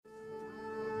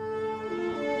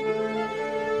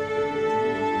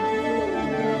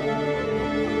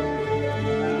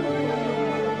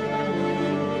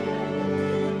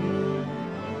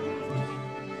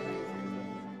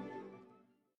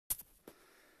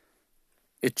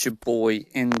It's your boy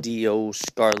NDO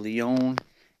Scarleone,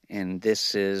 and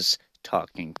this is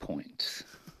Talking Points.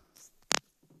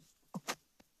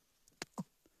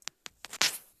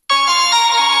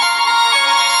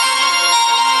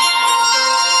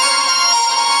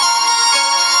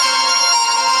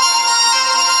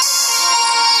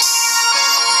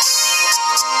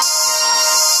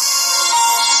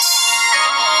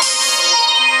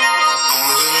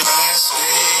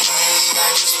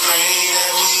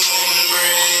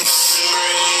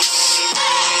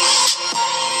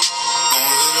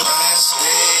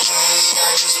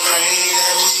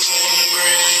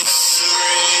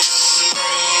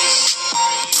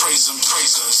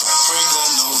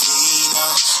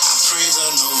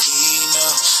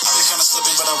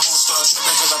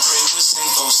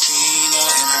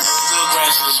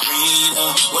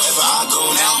 Wherever I go,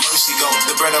 now mercy go.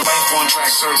 The bread of life on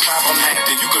track, search top, I'm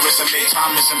happy. Eucharist and make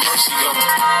Thomas and Percy go.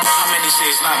 How many say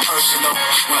it's not personal?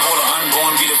 When all the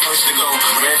unborn be the first to go.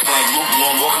 Red flag,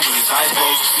 lukewarm, walking with his eyes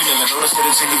closed. You never notice it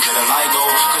until you let a lie go.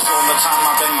 Cause all the time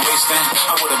I've been wasting,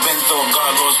 I would have been thought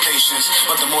God lost patience.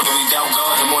 But the more that we doubt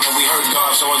God, the more that we hurt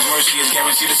God. So his mercy is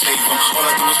guaranteed to save him. All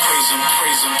I do is praise him,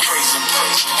 praise him, praise him,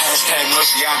 praise him. Hashtag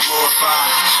mercy I glorify.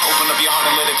 Open up your heart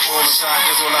and let it pour inside.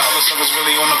 Cause all the other stuff is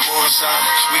really on the poor side.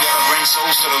 We gotta bring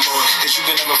souls to the Lord, cause you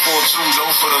can never fall too low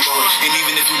for the Lord. And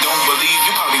even if you don't believe,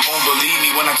 you probably won't believe me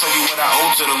when I tell you what I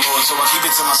owe to the Lord. So I keep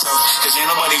it to myself, cause ain't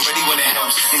nobody ready when it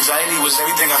helps. Anxiety was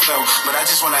everything I felt, but I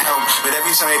just wanna help. But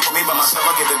every time they put me by myself,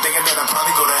 I get to thinking that I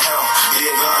probably go to hell.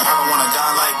 Yeah, God, I don't wanna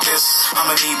die like this.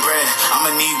 I'ma need bread,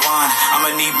 I'ma need wine, I'ma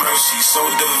need mercy, so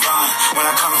divine. When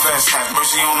I confess, have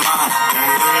mercy on mine.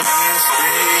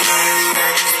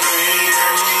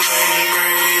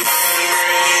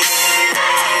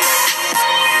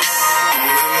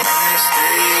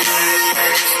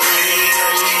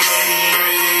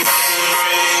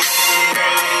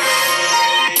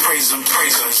 Praise him.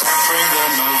 I pray the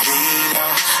novena.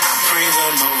 I pray the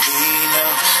novena.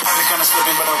 I've been kinda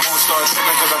slipping, but I won't start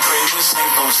tripping, cause I pray with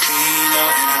Saint Faustina.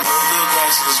 And I know the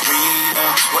grass is greener.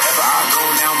 Wherever I go,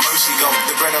 now mercy go.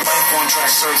 The bread of life on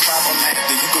track, search top, I'm at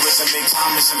the Eucharist and make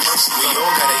Thomas and Percy. We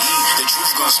all gotta eat, the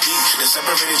truth gonna speak. The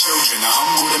separated children, the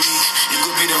humble, the meek. You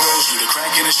could be the rose, you the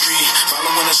crack in the street.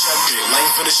 Following the shepherd,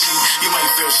 life for the sheep. You might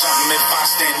feel something if I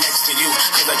stand next to you.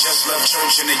 Cause I just love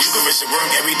church and the Eucharist at work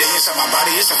every day inside my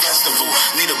body, it's a festival.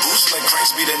 Need a boost like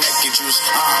Christ be the naked juice.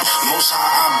 Most high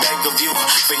I beg of you,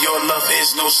 for your love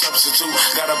is no substitute.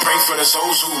 Gotta pray for the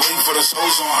souls who wait for the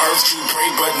souls on earth to pray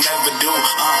but never do.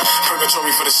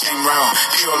 Purgatory for the same route.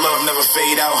 Pure love never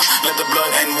fade out. Let the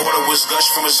blood and water was gush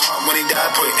from his heart when he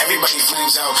died. Put everybody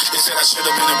flames out. They said I should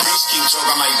have been a priest. Keep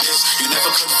talking like this. You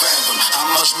never could fathom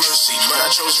how much mercy, but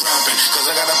I chose rapping cause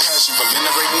I got a passion for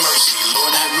venerating mercy.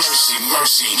 Lord have mercy,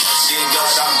 mercy. Dear God,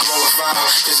 I glorify,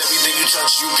 cause everything you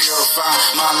touch you purify.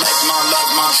 My life, my love,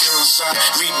 my pure inside.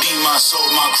 Redeem my soul,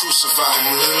 my crucified.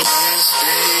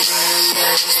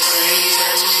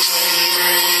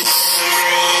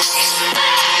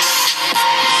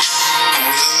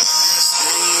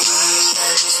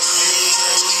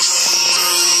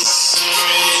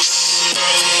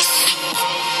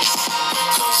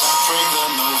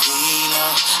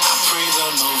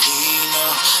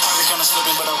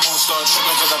 Slipping, but I won't start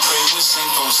tripping, cause I pray with Saint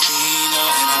Faustina.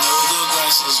 And I know the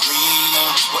grass is greener.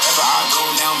 Wherever I go,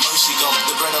 now mercy go.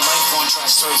 The bread of life on track,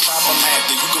 search top, I'm at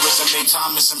the Eucharist and make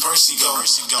Thomas and Percy go.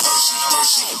 Mercy go, mercy,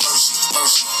 mercy, mercy,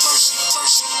 mercy, mercy,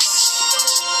 mercy,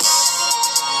 mercy.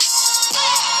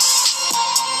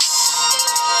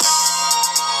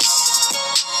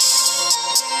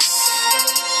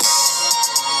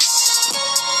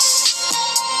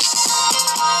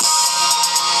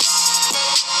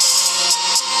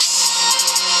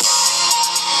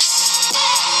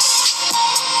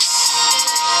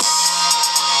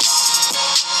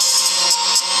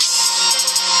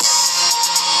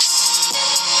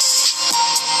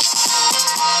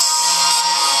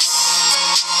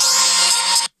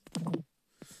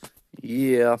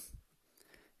 Yeah,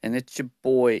 and it's your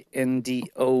boy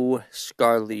NDO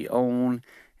Scarleone,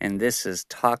 and this is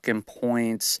Talking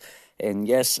Points. And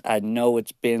yes, I know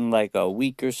it's been like a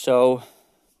week or so,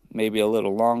 maybe a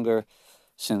little longer,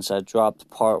 since I dropped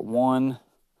part 1,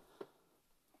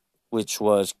 which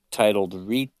was titled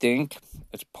Rethink.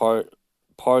 It's part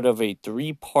of a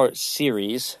 3-part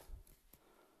series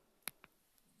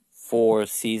for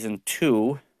season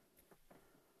 2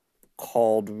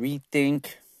 called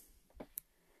Rethink,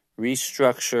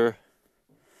 Restructure,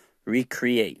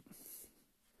 Recreate.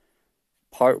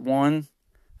 Part 1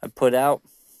 I put out.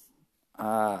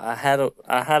 I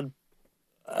had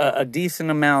a decent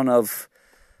amount of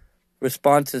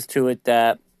responses to it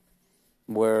that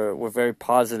we're very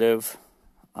positive.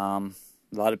 A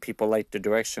lot of people like the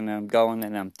direction that I'm going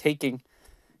and I'm taking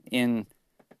in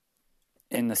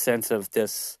the sense of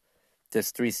this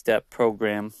 3-step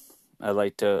program. I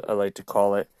like to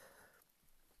call it.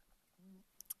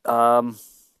 I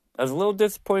was a little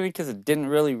disappointed because it didn't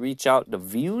really reach out to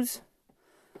views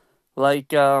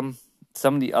like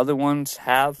some of the other ones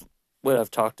have, where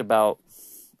I've talked about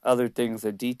other things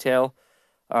in detail.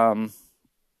 But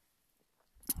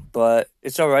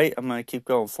it's all right. I'm going to keep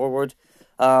going forward.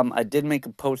 I did make a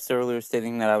post earlier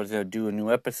stating that I was going to do a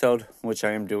new episode, which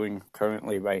I am doing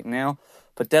currently right now.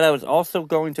 But that I was also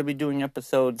going to be doing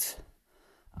episodes,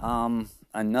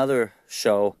 another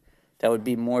show that would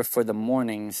be more for the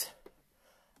mornings.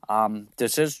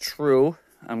 This is true.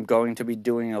 I'm going to be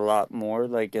doing a lot more,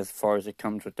 like as far as it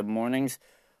comes with the mornings.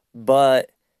 But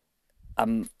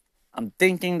I'm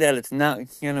thinking that it's not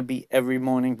going to be every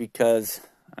morning because,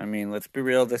 I mean, let's be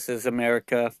real, this is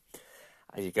America.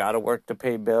 You got to work to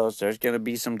pay bills. There's going to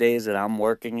be some days that I'm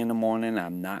working in the morning.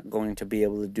 I'm not going to be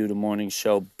able to do the morning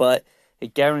show, but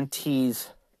it guarantees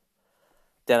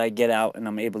that I get out and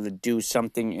I'm able to do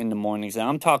something in the mornings. And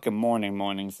I'm talking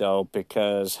mornings, though,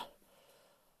 because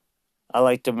I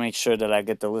like to make sure that I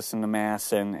get to listen to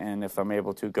Mass, and if I'm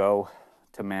able to go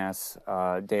to Mass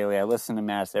daily, I listen to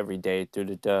Mass every day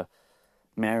through the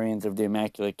Marians of the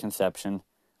Immaculate Conception.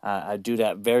 I do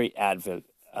that very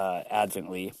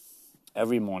advently.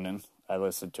 Every morning I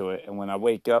listen to it, and when I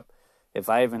wake up, if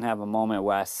I even have a moment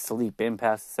where I sleep in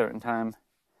past a certain time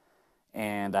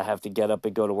and I have to get up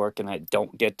and go to work and I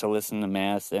don't get to listen to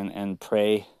Mass and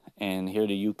pray and hear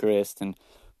the Eucharist and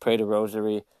pray the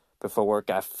Rosary before work,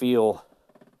 I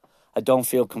don't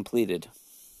feel completed,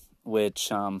 which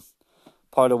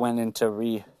part of went into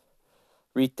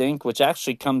rethink, which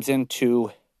actually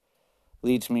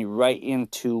leads me right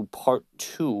into part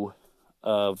 2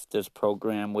 of this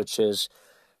program, which is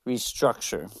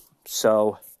restructure.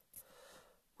 So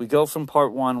we go from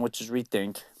part 1, which is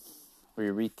rethink, where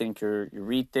you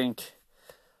rethink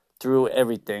through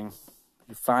everything.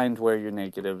 You find where your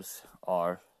negatives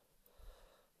are,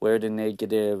 where the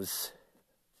negatives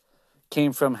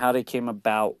came from, how they came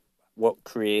about, what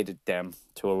created them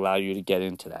to allow you to get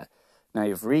into that. Now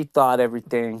you've rethought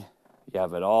everything, you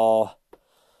have it all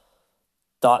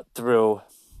thought through.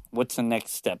 What's the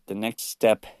next step? The next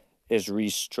step is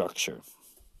restructure.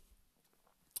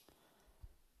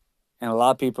 And a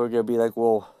lot of people are going to be like,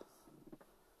 well,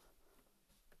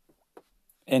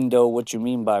 Endo, what you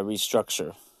mean by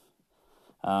restructure?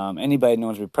 Anybody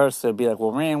knows me personally, be like,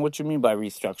 well, Rand, what you mean by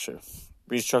restructure?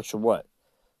 Restructure what?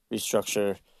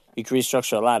 Restructure, you can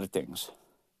restructure a lot of things.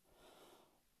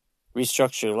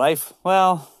 Restructure your life?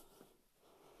 Well,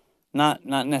 not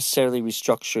necessarily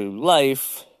restructure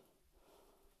life,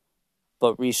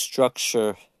 but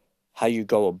restructure how you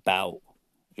go about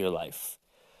your life.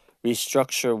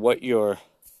 Restructure what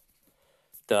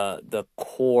the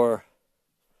core,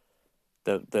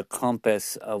 the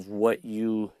compass of what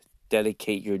you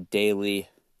dedicate your daily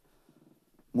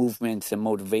movements and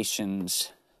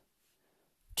motivations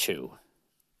to.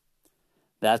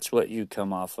 That's what you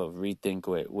come off of rethink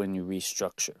with when you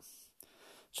restructure.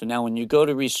 So now when you go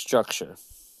to restructure,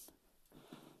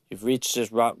 you've reached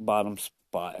this rock bottom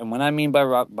spot. And when I mean by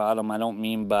rock bottom, I don't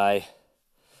mean by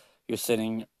you're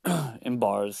sitting in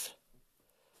bars,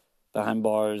 behind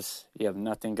bars, you have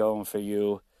nothing going for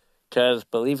you. Because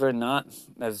believe it or not,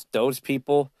 as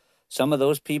some of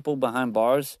those people behind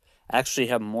bars actually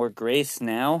have more grace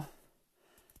now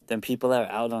than people that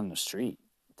are out on the street,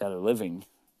 that are living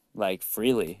like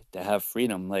freely, that have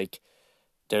freedom. Like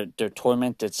they're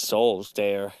tormented souls.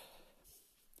 It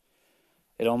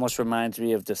almost reminds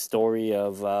me of the story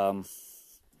of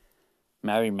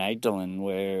Mary Magdalene,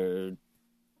 where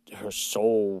her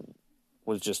soul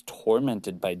was just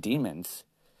tormented by demons,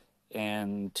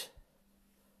 and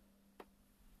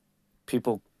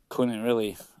people couldn't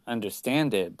really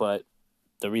understand it. But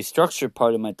the restructured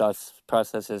part of my thought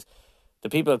process is the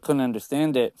people that couldn't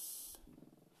understand it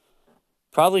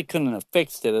probably couldn't have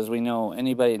fixed it. As we know,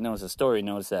 anybody that knows the story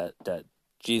knows that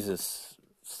Jesus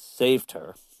saved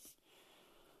her.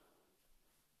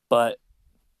 But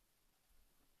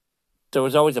there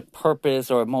was always a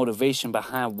purpose or a motivation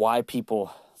behind why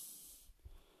people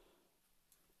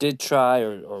did try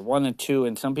or wanted to,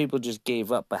 and some people just gave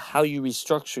up. But how you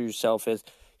restructure yourself is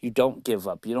you don't give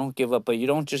up. You don't give up, but you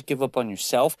don't just give up on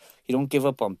yourself. You don't give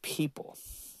up on people.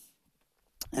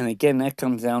 And again, that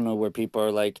comes down to where people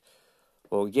are like,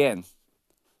 well, again,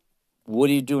 what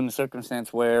do you do in a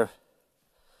circumstance where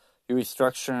you're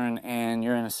restructuring and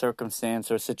you're in a circumstance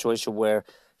or a situation where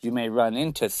you may run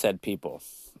into said people,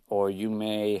 or you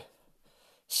may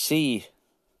see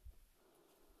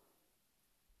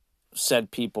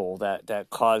said people that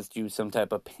caused you some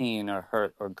type of pain or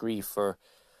hurt or grief,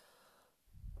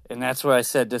 and that's where I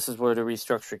said this is where the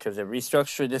restructure, because the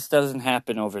restructure, this doesn't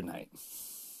happen overnight.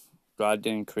 God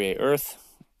didn't create earth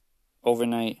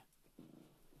overnight.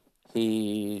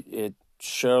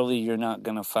 Surely you're not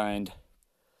going to find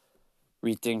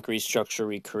rethink, restructure,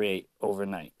 recreate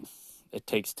overnight. It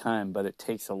takes time, but it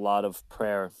takes a lot of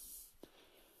prayer.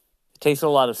 It takes a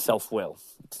lot of self-will.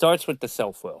 It starts with the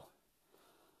self-will.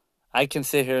 I can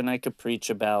sit here and I could preach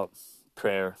about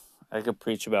prayer. I could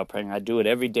preach about praying. I do it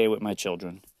every day with my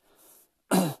children.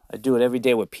 I do it every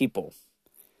day with people.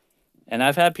 And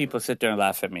I've had people sit there and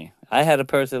laugh at me. I had a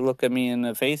person look at me in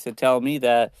the face and tell me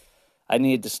that I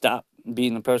needed to stop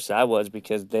being the person I was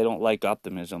because they don't like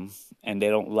optimism and they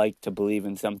don't like to believe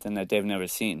in something that they've never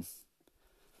seen.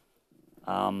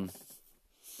 But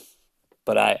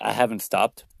I haven't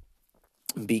stopped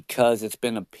because it's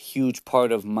been a huge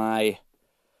part of my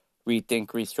rethink,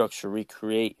 restructure,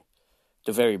 recreate,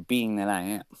 the very being that I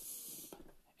am.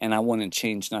 And I wouldn't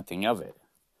change nothing of it.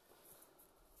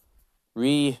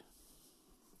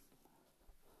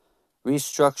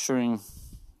 Restructuring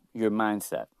your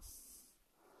mindset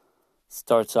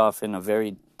starts off in a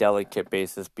very delicate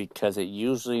basis because it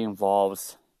usually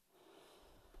involves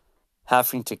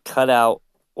having to cut out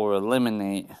or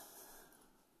eliminate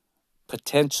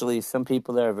potentially some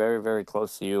people that are very, very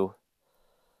close to you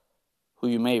who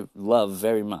you may love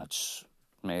very much.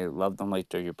 You may love them like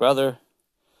they're your brother.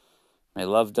 You may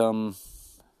love them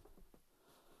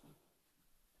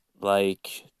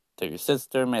like they're your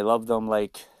sister. You may love them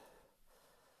like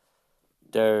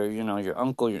they're, your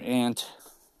uncle, your aunt,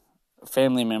 a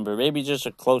family member, maybe just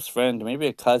a close friend, maybe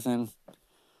a cousin.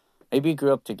 Maybe you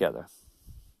grew up together.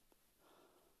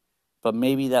 But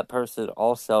maybe that person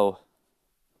also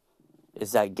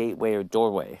is that gateway or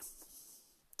doorway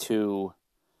to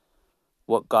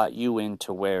what got you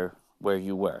into where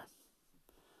you were.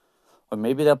 Or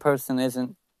maybe that person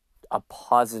isn't a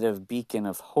positive beacon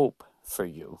of hope for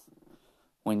you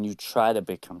when you try to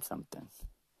become something.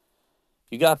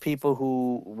 You got people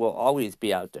who will always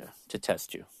be out there to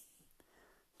test you.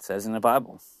 It says in the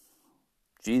Bible,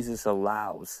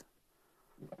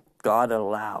 God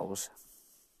allows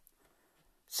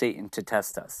Satan to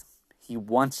test us. He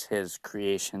wants his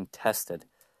creation tested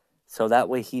so that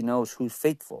way he knows who's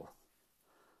faithful.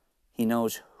 He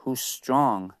knows who's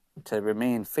strong to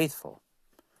remain faithful.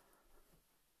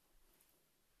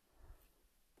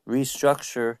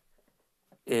 Restructure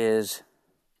is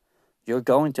you're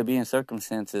going to be in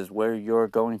circumstances where you're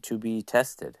going to be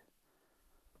tested.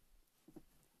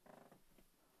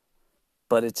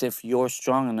 But it's if you're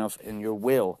strong enough and your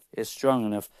will is strong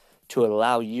enough to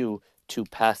allow you to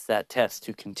pass that test,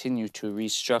 to continue to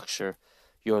restructure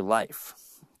your life.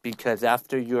 Because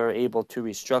after you're able to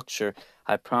restructure,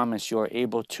 I promise you're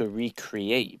able to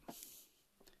recreate.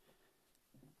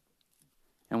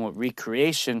 And with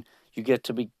recreation, you get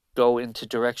to go into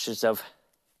directions of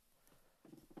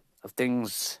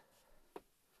things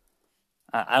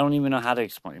I don't even know how to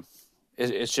explain.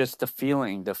 It's just the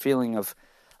feeling of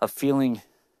feeling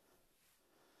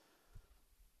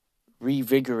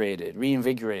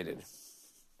reinvigorated,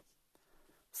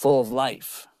 full of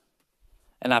life.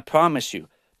 And I promise you,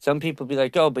 some people be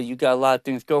like, oh, but you got a lot of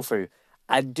things go for you.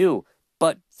 I do,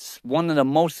 but one of the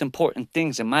most important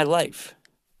things in my life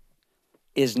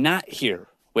is not here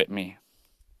with me.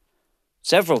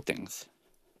 Several things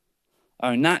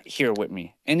are not here with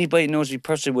me. Anybody who knows me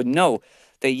personally would know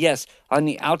that yes, on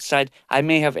the outside, I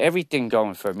may have everything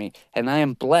going for me, and I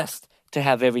am blessed to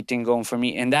have everything going for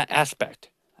me in that aspect.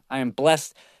 I am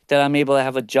blessed that I'm able to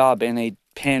have a job in a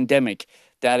pandemic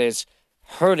that is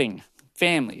hurting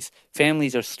families.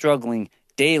 Families are struggling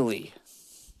daily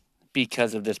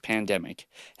because of this pandemic.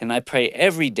 And I pray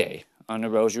every day on the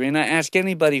rosary, and I ask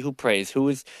anybody who prays,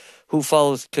 who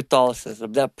follows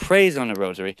Catholicism, that prays on the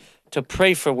rosary, to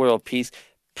pray for world peace,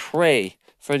 pray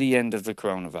for the end of the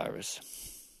coronavirus.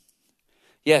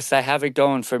 Yes, I have it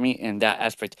going for me in that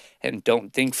aspect, and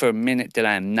don't think for a minute that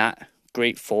I am not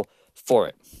grateful for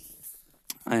it.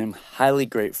 I am highly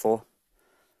grateful,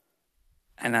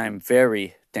 and I am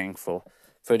very thankful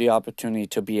for the opportunity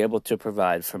to be able to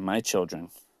provide for my children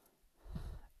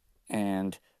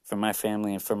and for my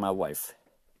family and for my wife.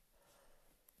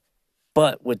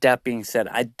 But with that being said,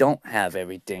 I don't have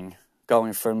everything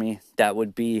going for me that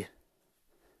would be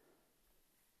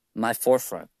my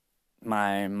forefront,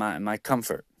 my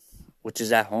comfort, which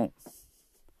is at home.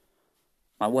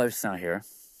 My wife's not here.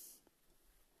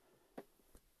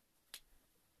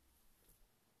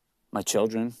 My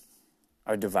children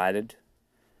are divided.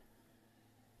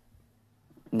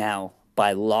 Now,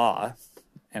 by law,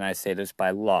 and I say this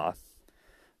by law,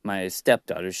 my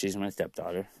stepdaughter, she's my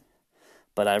stepdaughter,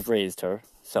 but I've raised her,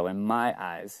 so in my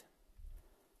eyes,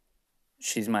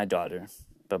 she's my daughter.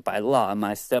 But by law,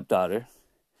 my stepdaughter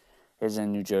is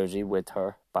in New Jersey with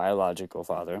her biological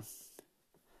father.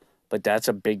 But that's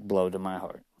a big blow to my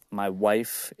heart. My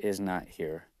wife is not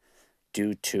here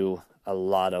due to a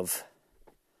lot of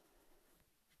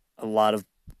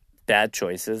bad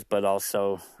choices, but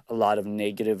also a lot of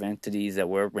negative entities that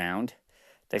were around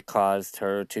that caused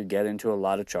her to get into a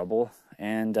lot of trouble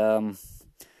and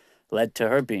led to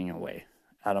her being away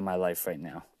out of my life right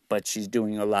now. But she's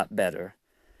doing a lot better,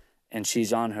 and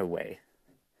she's on her way.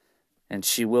 And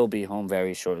she will be home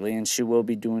very shortly, and she will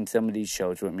be doing some of these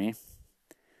shows with me.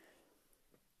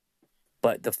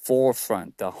 But the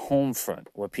forefront, the home front,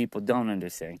 what people don't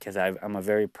understand, because I'm a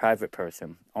very private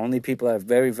person. Only people that are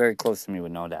very, very close to me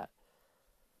would know that.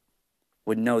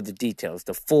 Would know the details,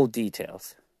 the full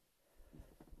details.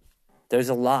 There's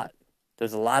a lot.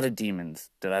 There's a lot of demons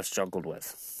that I've struggled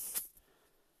with.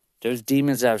 There's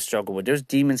demons that I've struggled with. There's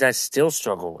demons I still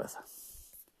struggle with.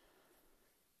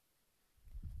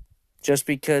 Just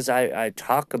because I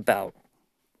talk about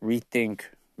rethink,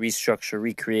 restructure,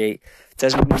 recreate,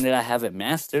 doesn't mean that I have it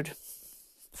mastered.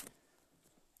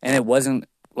 And it wasn't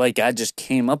like I just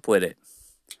came up with it.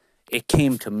 It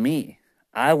came to me.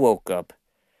 I woke up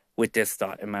with this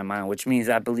thought in my mind, which means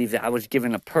I believe that I was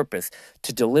given a purpose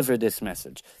to deliver this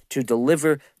message, to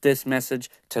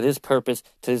this purpose,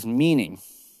 to this meaning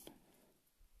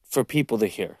for people to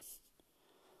hear.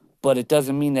 But it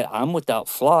doesn't mean that I'm without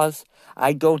flaws.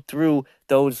 I go through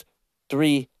those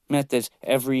 3 methods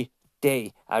every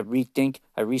day. I rethink,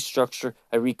 I restructure,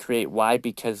 I recreate. Why?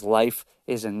 Because life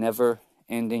is a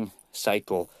never-ending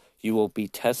cycle. You will be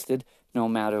tested no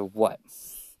matter what.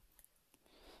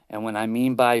 And when I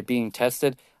mean by being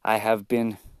tested, I have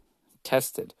been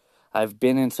tested. I've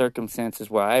been in circumstances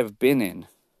where I have been in,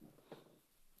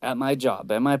 at my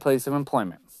job, at my place of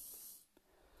employment,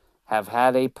 have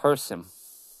had a person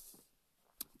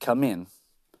come in,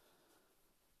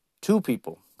 2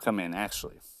 people come in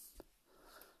actually,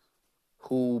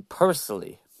 who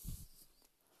personally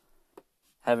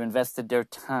have invested their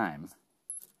time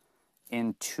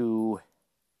into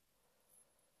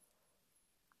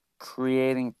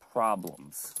creating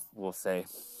problems, we'll say,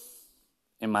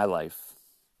 in my life,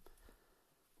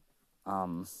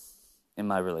 in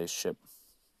my relationship,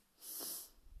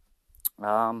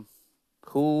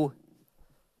 who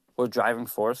were driving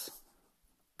force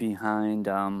behind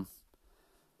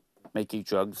making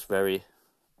drugs very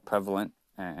prevalent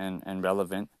and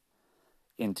relevant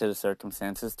into the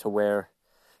circumstances to where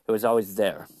it was always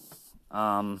there.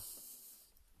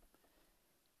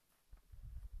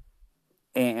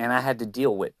 And I had to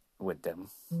deal with them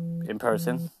in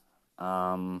person.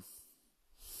 And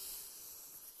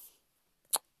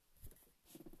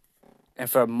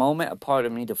for a moment, a part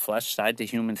of me, the flesh side, the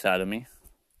human side of me,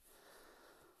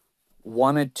 I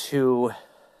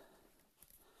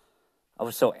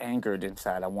was so angered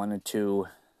inside, I wanted to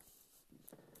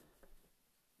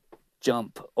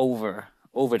jump over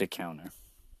the counter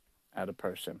at a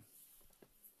person.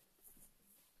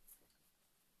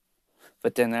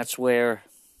 But then that's where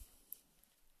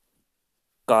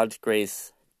God's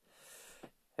grace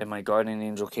and my guardian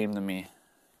angel came to me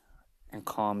and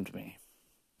calmed me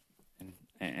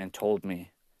and told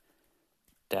me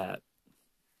that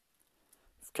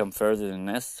you've come further than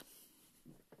this,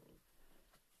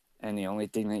 and the only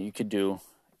thing that you could do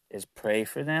is pray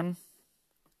for them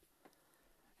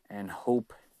and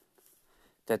hope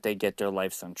that they get their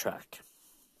lives on track.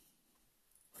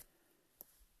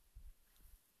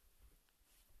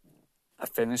 I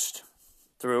finished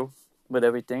through with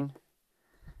everything,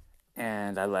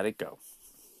 and I let it go.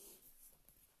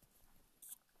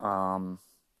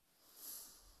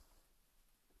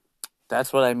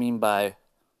 That's what I mean by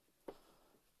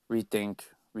rethink,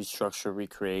 restructure,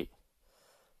 recreate.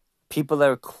 People that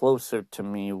are closer to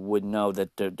me would know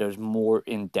that there's more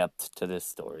in depth to this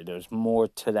story. There's more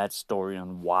to that story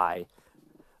on why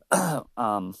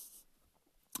I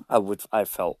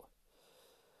felt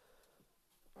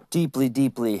deeply,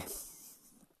 deeply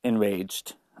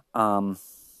enraged. And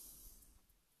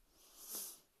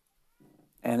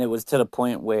it was to the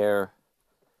point where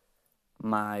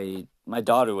my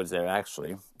daughter was there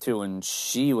actually too, and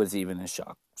she was even in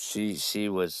shock. She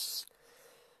was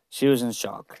in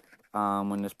shock when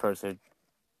one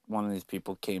of these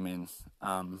people came in,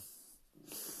 and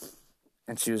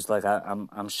she was like,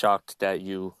 "I'm shocked that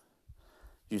you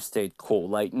stayed cool."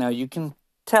 Like, now you can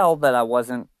tell that I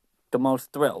wasn't the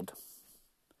most thrilled,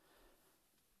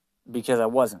 because I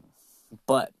wasn't,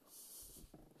 but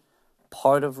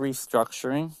part of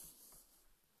restructuring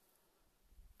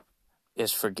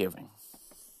is forgiving.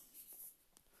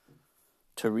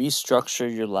 To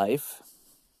restructure your life,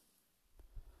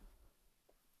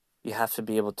 you have to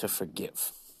be able to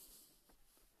forgive.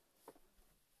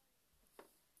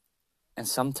 And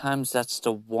sometimes that's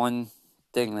the one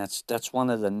thing, that's one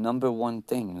of the number one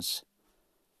things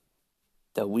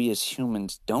that we as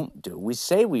humans don't do. We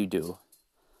say we do,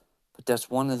 but that's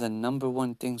one of the number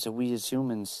one things that we as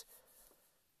humans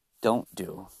don't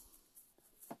do.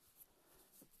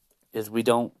 Is we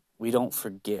don't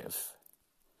forgive.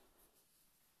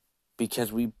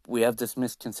 Because we have this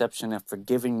misconception that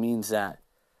forgiving means that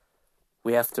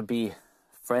we have to be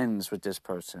friends with this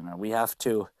person, or we have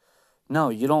to. No,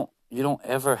 you don't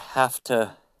ever have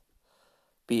to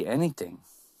be anything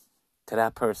to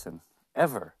that person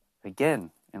ever again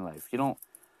in life. You don't.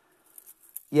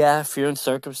 Yeah, if you're in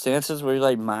circumstances where you're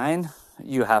like mine,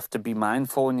 you have to be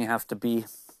mindful and you have to be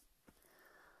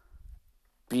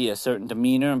a certain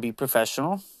demeanor and be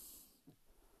professional.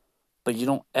 But you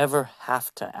don't ever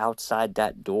have to, outside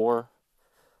that door,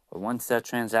 or once that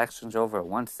transaction's over, or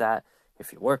once that,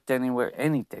 if you worked anywhere,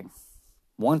 anything,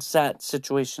 once that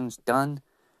situation's done,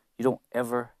 you don't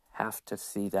ever have to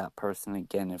see that person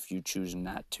again if you choose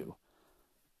not to.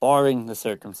 Barring the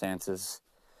circumstances,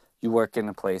 you work in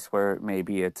a place where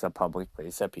maybe it's a public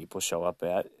place that people show up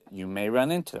at, you may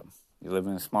run into them. You live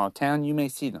in a small town, you may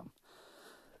see them.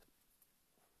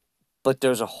 But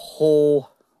there's a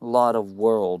whole lot of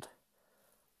world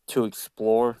to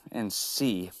explore and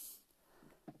see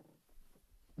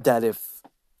that if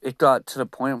it got to the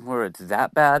point where it's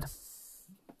that bad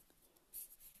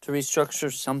to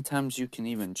restructure, sometimes you can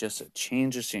even just a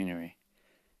change of scenery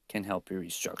can help you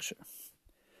restructure.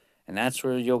 And that's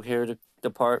where you'll hear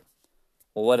the part,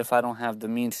 well, what if I don't have the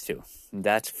means to?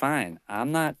 That's fine.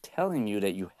 I'm not telling you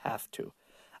that you have to.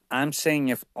 I'm saying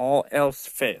if all else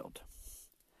failed,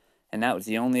 and that was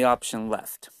the only option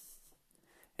left,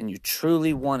 and you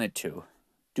truly wanted to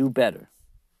do better,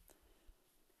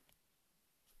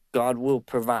 God will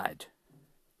provide.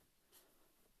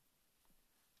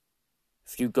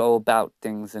 If you go about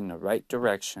things in the right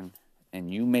direction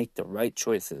and you make the right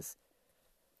choices,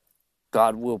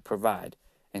 God will provide.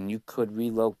 And you could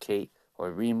relocate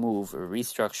or remove or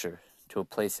restructure to a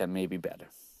place that may be better.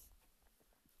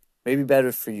 Maybe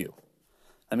better for you.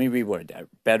 Let me reword that.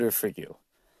 Better for you.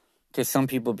 Because some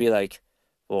people be like,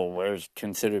 well, where's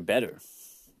considered better?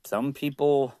 Some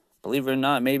people, believe it or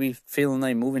not, maybe feeling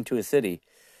like moving to a city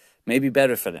may be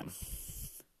better for them.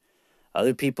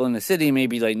 Other people in the city may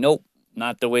be like, nope,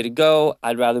 not the way to go.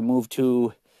 I'd rather move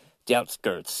to the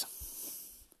outskirts.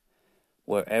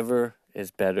 Wherever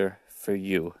is better for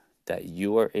you, that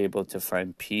you are able to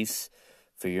find peace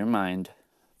for your mind,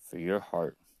 for your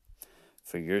heart,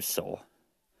 for your soul,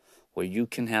 where you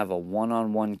can have a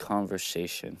one-on-one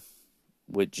conversation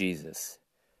with Jesus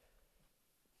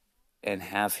and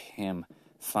have him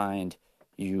find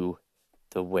you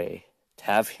the way, to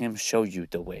have him show you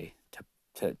the way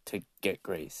to get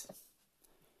grace.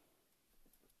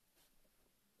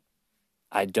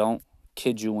 I don't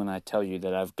kid you when I tell you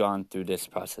that I've gone through this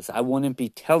process. I wouldn't be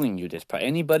telling you this.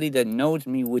 Anybody that knows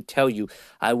me would tell you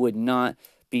I would not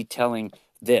be telling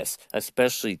this,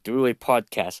 especially through a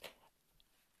podcast,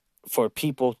 for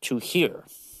people to hear,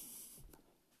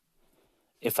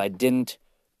 if I didn't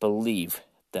believe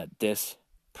that this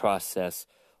process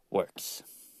works.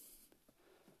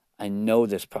 I know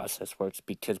this process works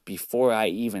because before I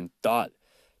even thought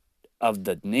of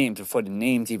the names, before the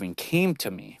names even came to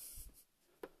me,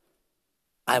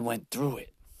 I went through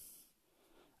it.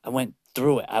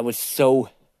 I was so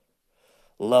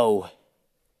low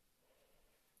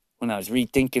when I was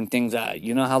rethinking things.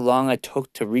 You know how long I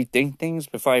took to rethink things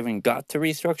before I even got to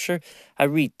restructure? I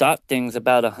rethought things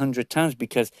about 100 times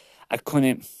because I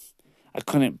couldn't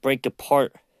break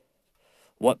apart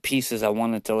what pieces I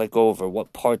wanted to let go of, or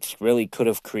what parts really could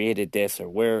have created this, or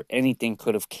where anything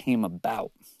could have came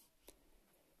about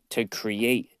to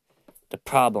create the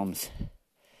problems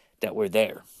that were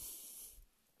there.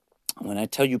 When I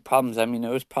tell you problems, I mean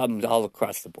there was problems all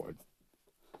across the board.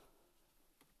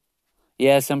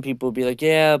 Yeah, some people will be like,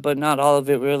 yeah, but not all of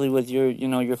it really was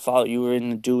your fault. You were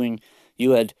in the doing.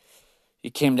 You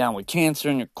came down with cancer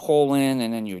in your colon,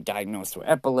 and then you were diagnosed with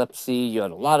epilepsy. You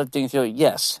had a lot of things.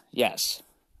 Yes.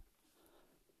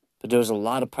 But there was a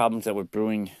lot of problems that were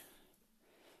brewing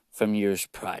from years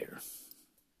prior.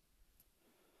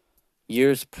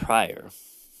 Years prior,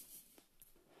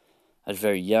 I was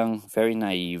very young, very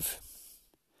naive.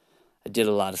 I did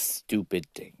a lot of stupid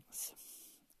things.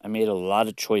 I made a lot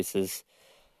of choices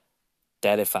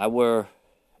that if I were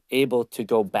able to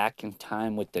go back in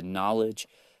time with the knowledge,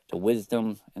 the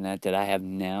wisdom, and that I have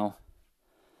now,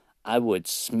 I would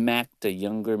smack the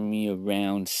younger me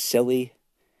around silly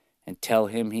and tell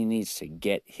him he needs to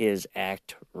get his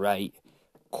act right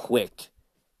quick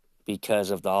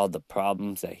because of all the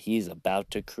problems that he's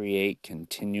about to create,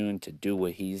 continuing to do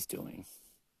what he's doing.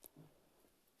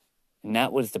 And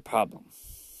that was the problem.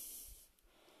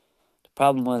 The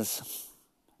problem was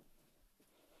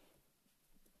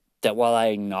that while I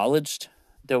acknowledged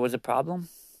there was a problem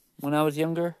when I was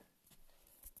younger,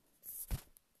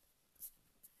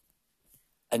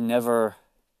 I never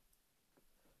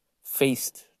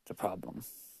faced the problem.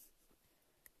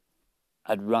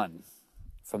 I'd run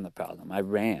from the problem. I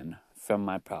ran from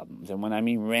my problems. And when I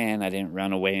mean ran, I didn't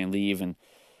run away and leave and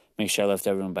make sure I left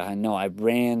everyone behind. No, I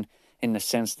ran in the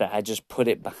sense that I just put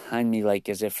it behind me, like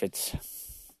as if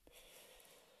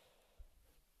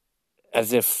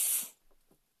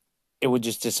it would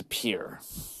just disappear.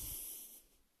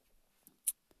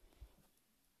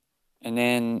 And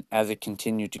then as it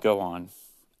continued to go on,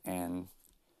 and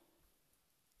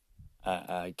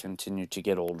I continued to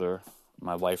get older,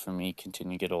 my wife and me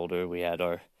continued to get older, we had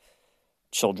our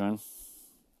children,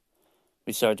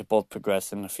 we started to both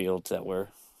progress in the fields that were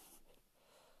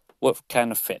what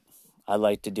kind of fit. I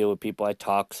like to deal with people. I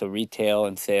talk, so retail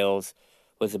and sales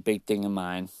was a big thing of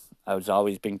mine. I was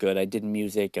always been good. I did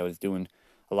music. I was doing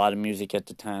a lot of music at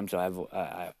the time, so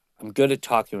I'm good at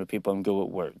talking with people. I'm good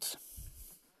with words.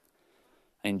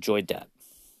 I enjoyed that.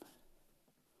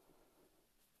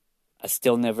 I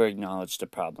still never acknowledged the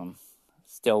problem.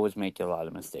 Still was making a lot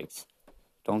of mistakes.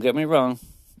 Don't get me wrong.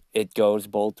 It goes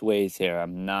both ways here.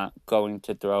 I'm not going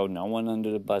to throw no one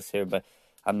under the bus here, but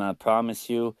I'm going to promise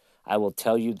you, I will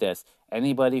tell you this.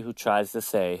 Anybody who tries to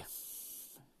say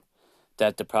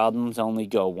that the problems only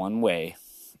go one way,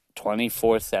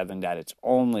 24/7, that it's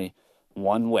only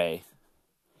one way,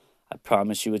 I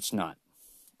promise you it's not.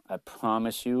 I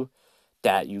promise you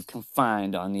that you can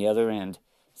find on the other end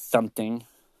something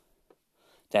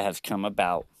that has come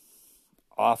about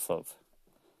off of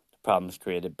the problems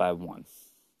created by one.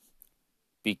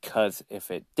 Because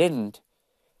if it didn't,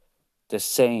 the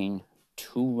saying,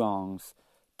 2 wrongs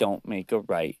don't make a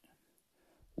right,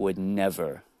 would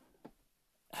never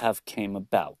have came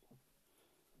about.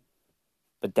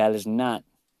 But that is not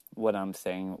what I'm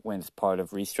saying when it's part of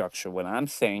restructure. What I'm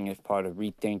saying is part of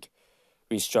rethink,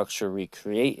 restructure,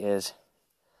 recreate is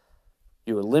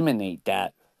you eliminate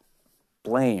that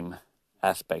blame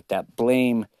aspect, that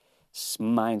blame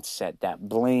mindset, that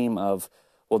blame of,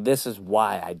 well, this is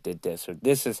why I did this, or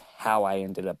this is how I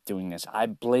ended up doing this. I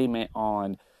blame it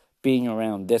on being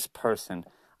around this person.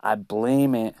 I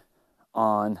blame it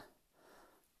on,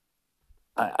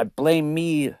 I blame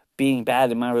me being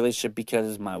bad in my relationship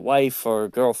because my wife or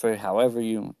girlfriend, however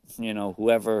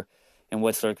whoever in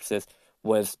what circumstances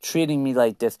was treating me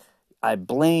like this. I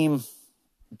blame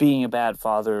being a bad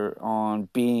father on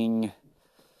being,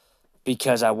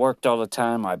 because I worked all the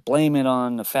time. I blame it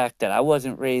on the fact that I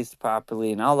wasn't raised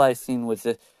properly and all I seen was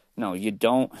this. No, you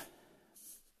don't.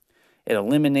 It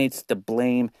eliminates the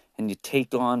blame and you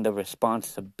take on the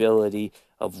responsibility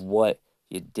of what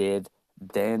you did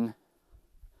then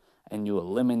and you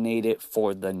eliminate it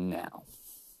for the now.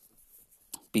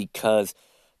 Because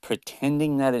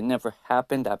pretending that it never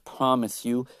happened, I promise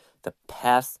you, the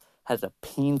past has a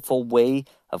painful way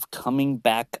of coming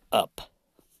back up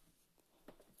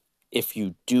if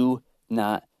you do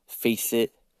not face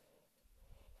it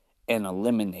and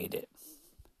eliminate it.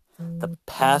 The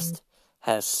past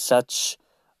has such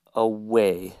a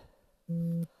way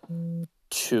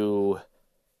to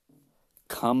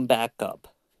come back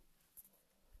up.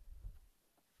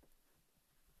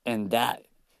 And that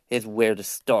is where the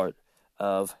start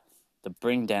of the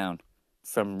bring down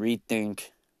from rethink,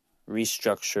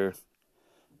 restructure,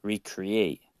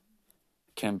 recreate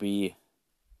can be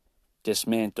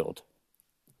dismantled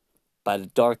by the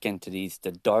dark entities,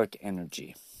 the dark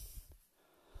energy.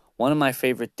 One of my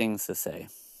favorite things to say,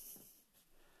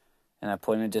 and I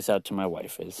pointed this out to my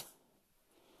wife, is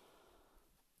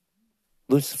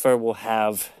Lucifer will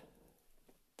have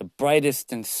the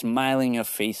brightest and smiling of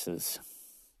faces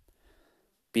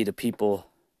be the people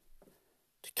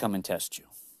to come and test you.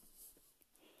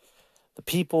 The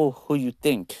people who you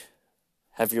think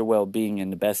have your well-being in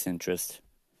the best interest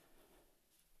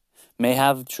may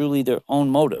have truly their own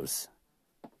motives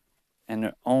and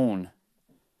their own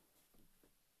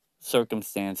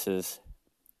circumstances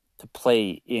to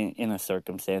play in a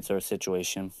circumstance or a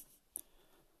situation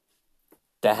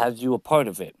that has you a part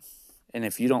of it. And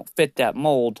if you don't fit that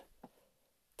mold,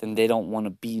 then they don't want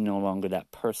to be no longer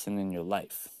that person in your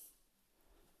life.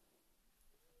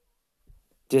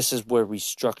 this is where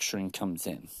restructuring comes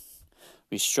in.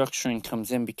 Restructuring comes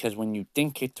in because when you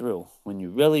think it through, when you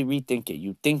really rethink it,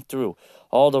 you think through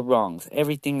all the wrongs,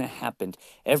 everything that happened,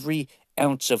 every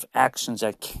ounce of actions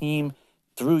that came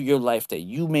through your life that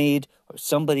you made or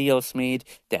somebody else made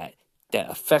that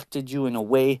affected you in a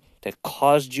way that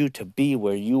caused you to be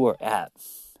where you are at.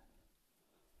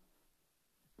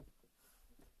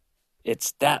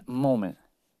 It's that moment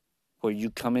where you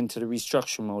come into the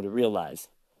restructure mode to realize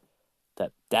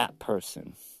that that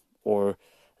person or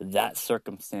that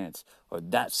circumstance or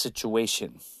that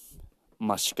situation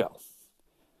must go.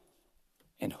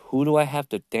 And who do I have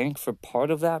to thank for part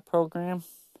of that program?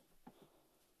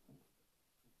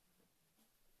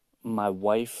 My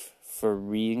wife for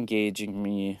re-engaging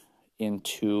me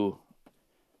into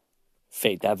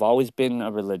faith. I've always been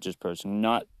a religious person,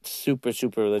 not super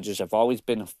religious. I've always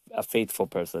been a faithful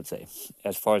person, let's say,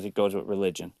 as far as it goes with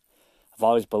religion. I've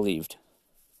always believed.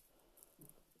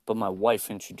 But my wife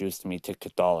introduced me to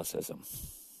Catholicism.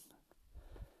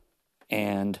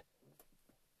 And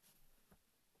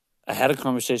I had a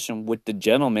conversation with the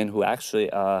gentleman who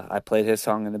actually, I played his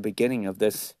song in the beginning of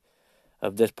this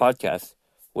podcast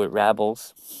with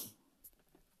Rabbles.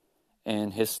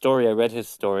 And his story, I read his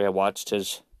story, I watched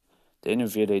the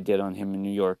interview they did on him in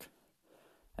New York.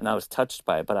 And I was touched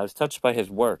by it, but I was touched by his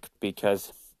work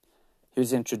because he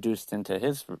was introduced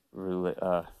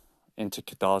into into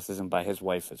Catholicism by his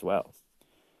wife as well.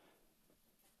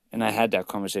 And I had that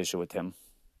conversation with him.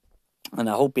 And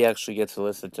I hope he actually gets to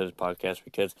listen to this podcast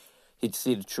because he'd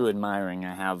see the true admiring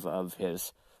I have of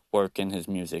his work and his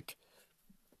music.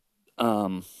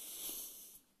 And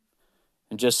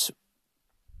just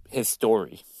his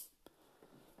story.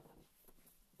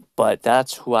 But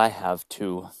that's who I have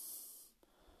to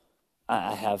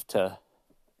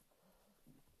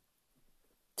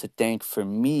thank for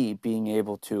me being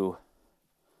able to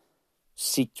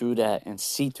seek through that and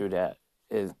see through that.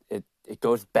 It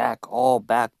goes all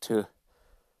back to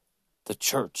the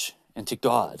church and to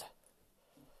God.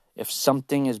 If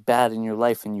something is bad in your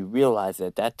life and you realize it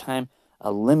at that time,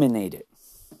 eliminate it.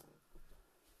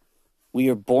 We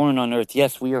are born on earth.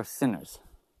 Yes, we are sinners.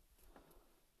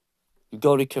 You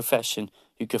go to confession,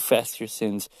 you confess your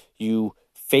sins, you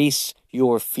face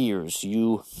your fears,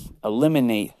 you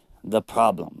eliminate the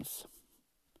problems.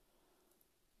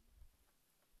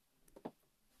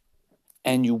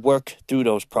 And you work through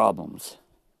those problems.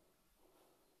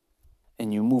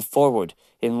 And you move forward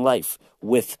in life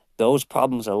with those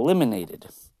problems eliminated.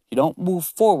 You don't move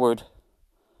forward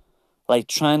like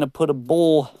trying to put a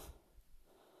bull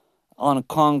on a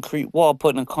concrete wall,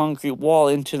 putting a concrete wall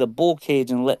into the bull cage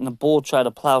and letting the bull try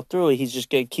to plow through it. He's just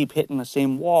going to keep hitting the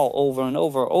same wall over and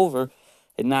over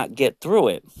and not get through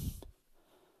it.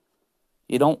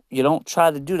 You don't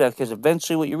try to do that because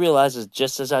eventually what you realize is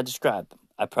just as I described.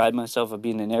 I pride myself on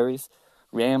being an Aries.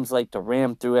 Rams like to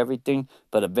ram through everything,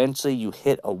 but eventually you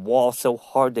hit a wall so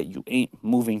hard that you ain't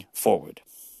moving forward.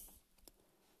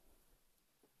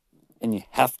 And you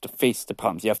have to face the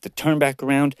problems. You have to turn back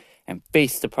around and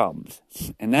face the problems.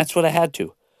 And that's what I had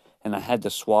to. And I had to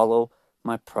swallow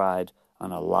my pride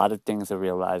on a lot of things I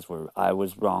realized where I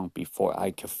was wrong before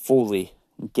I could fully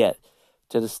get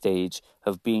to the stage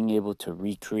of being able to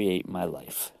recreate my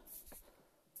life.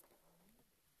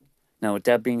 Now, with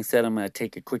that being said, I'm going to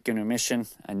take a quick intermission.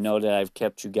 I know that I've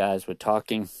kept you guys with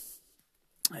talking.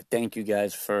 I thank you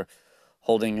guys for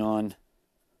holding on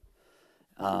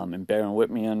and bearing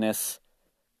with me on this.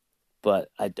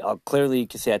 But I'll clearly, you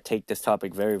can see I take this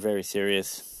topic very, very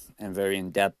serious and very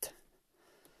in-depth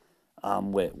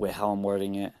with how I'm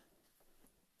wording it.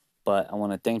 But I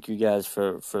want to thank you guys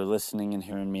for listening and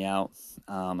hearing me out.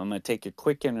 I'm going to take a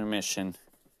quick intermission.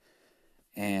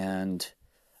 And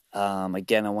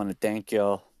again, I want to thank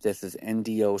y'all. This is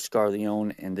NDO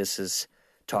Scarleone, and this is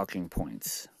Talking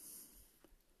Points.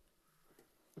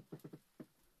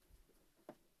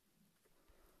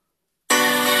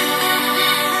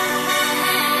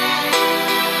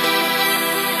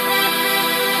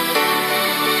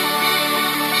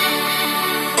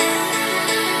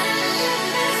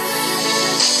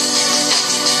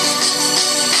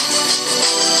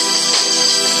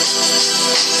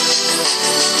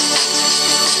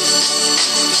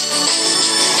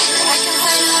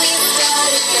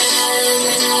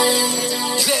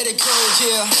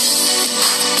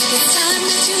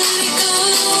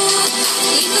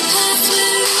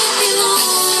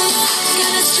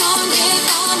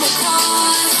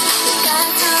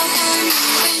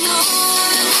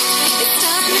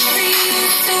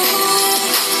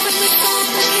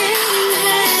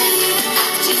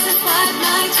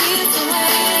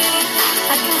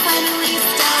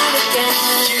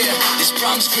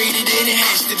 problem's greater than it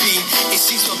has to be. It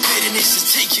seems my bitterness is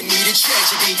taking me to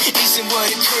tragedy. Isn't what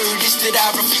occurred, it's that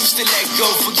I refuse to let go.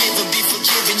 Forgive and be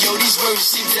forgiven, yo, these words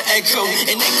seem to echo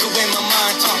and echo in my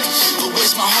mind. But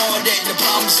where's my heart at? The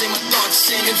problems in my thoughts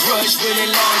and the grudge will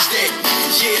enlarge that.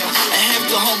 Yeah, I have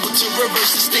to humble to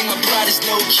reverse this thing. My pride is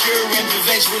no cure and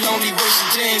revenge will only worsen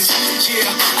things. Yeah,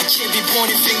 I can't be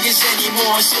pointing fingers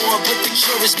anymore. So I put the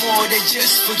cure is more than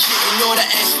just forgiving. Lord, I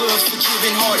ask for a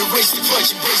forgiving heart, erase the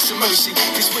grudge, embrace the mercy.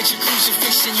 Cause with your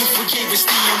crucifixion, you forgive us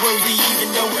the unworthy.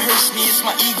 Even though it hurts me, it's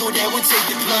my ego that will take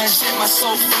the plunge. Set my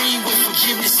soul free with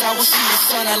forgiveness. I will see the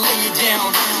sun, I lay you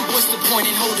down. What's the point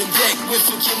in holding back? With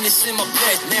forgiveness in my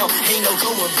back, now ain't no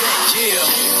going back. Yeah.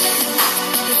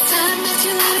 It's time that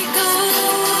you let it go.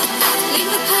 Leave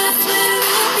the past where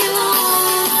it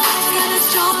belongs. Got a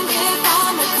strong grip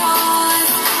on the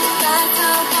cross. That's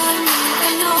how I'm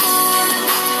moving on.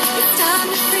 It's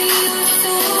time to free your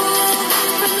soul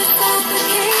from the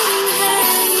suffocating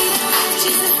hate.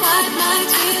 Jesus, wipe my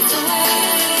tears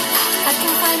away. I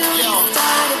can finally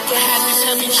start I had these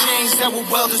heavy again. chains that were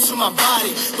welded to my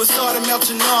body, but started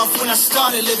melting off when I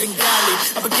started living godly.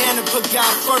 I began to put God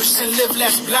first and live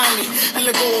less blindly, and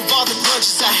let go of all the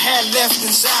grudges I had left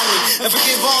inside me, and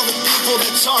forgive all the people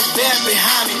that talked bad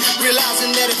behind me,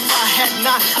 realizing that if I had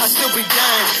not, I'd still be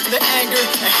dying. The anger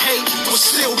and hate would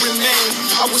still remain.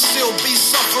 I would still be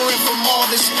suffering from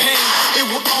all this pain. It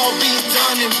would all be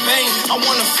done in vain. I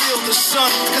wanna feel the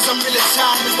sun, cause I'm really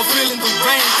tired of feeling the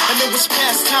rain. I know it's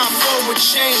past time for a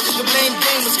change. The blame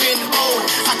game was getting old.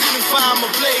 I couldn't find my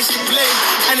place to blame,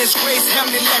 and His grace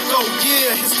helped me let go.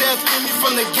 Yeah, His death in me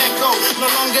from the get-go. No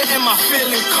longer am I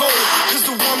feeling cold, cause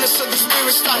the warmness of the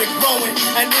spirit started growing,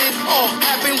 and it all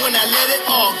happened when I let it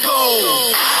all go.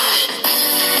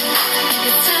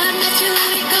 It's time that you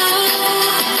let it go.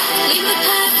 Leave the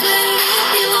past where it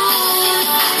belongs.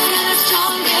 Got a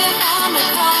strong grip on the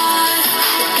cross.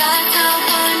 That's how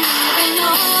I'm moving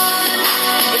on.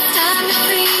 It's time to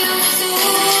free your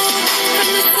soul from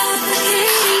the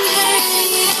suffocating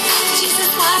hate.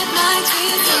 Jesus, wipe my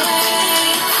tears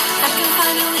away. I can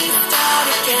finally start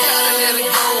Gotta let it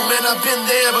again. go, man, I've been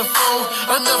there before.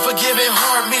 An unforgiving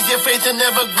heart means your faith will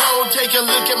never grow. Take a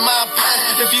look at my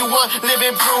past if you want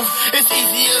living proof. It's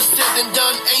easier said than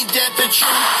done, ain't that the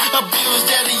truth? Abused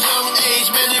at a young age,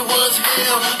 man, it was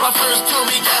hell. My first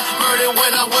homie got murdered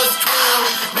when I was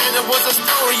 12. Man, it was a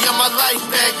story of my life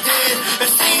back then.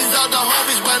 It seems all the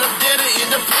homies wound up dead in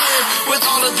the pen. With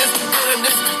all of this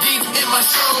bitterness deep in my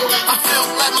soul, I felt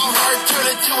like my heart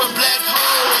turned into a black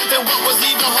hole. And what was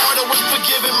even harder was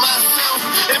forgiving myself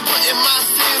and putting my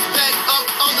sins back up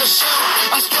on the shelf.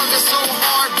 I struggled so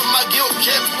hard, but my guilt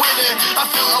kept winning. I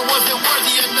felt I wasn't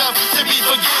worthy enough to be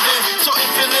forgiven. So if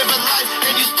you live a life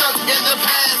and you stuck in the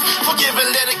past, forgive and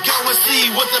let it go and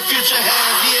see what the future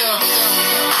has. Yeah.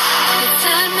 It's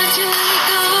time that you let it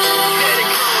go.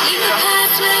 Leave the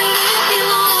past where it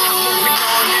belongs.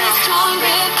 Got a strong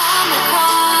grip on the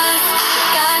cross.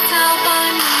 That's how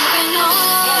I'm moving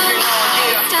on.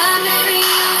 It's time to free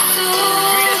your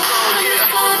soul from the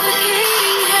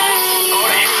suffocating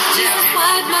hate. Jesus,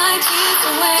 wipe my tears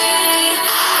away.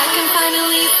 I can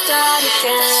finally start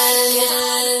again.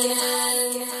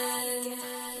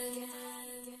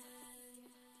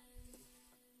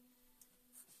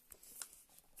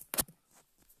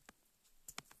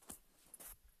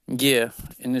 Yeah,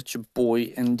 and it's your boy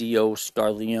NDO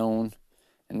Scarleone,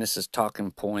 and this is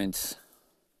Talking Points.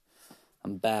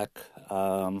 I'm back.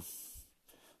 Hope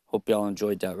y'all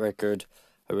enjoyed that record.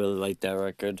 I really like that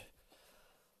record.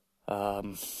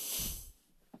 But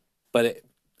it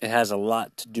has a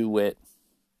lot to do with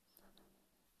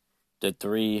the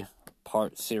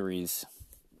 3-part series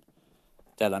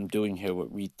that I'm doing here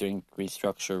with Rethink,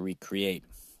 Restructure, Recreate,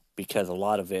 because a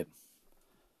lot of it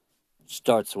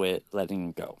starts with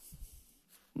letting go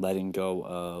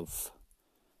of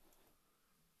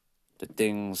the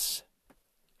things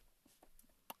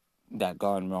that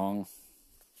gone wrong,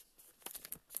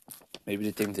 maybe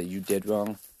the things that you did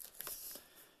wrong,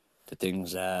 the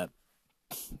things that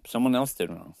someone else did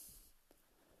wrong,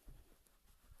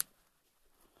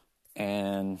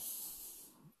 and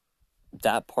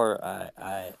that part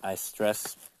I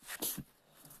stress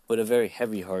with a very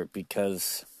heavy heart,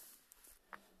 because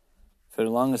for the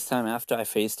longest time after I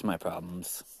faced my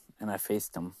problems, and I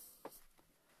faced them,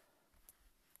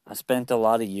 I spent a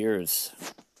lot of years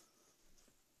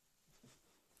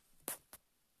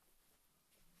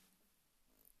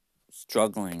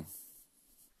struggling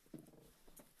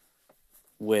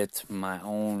with my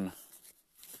own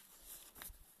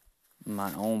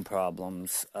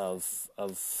problems of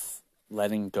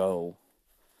letting go.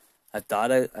 I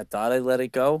thought I let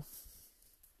it go,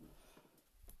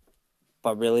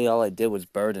 But really all I did was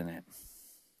burden it.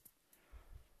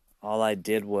 All I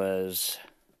did was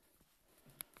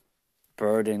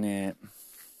burden it,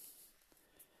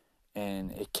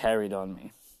 and it carried on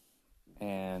me.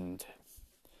 And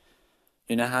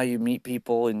you know how you meet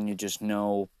people and you just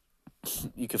know,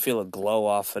 you can feel a glow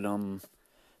off of them,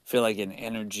 feel like an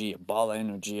energy, a ball of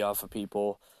energy off of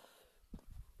people.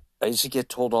 I used to get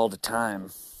told all the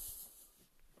time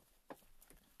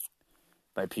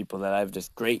by people that I have this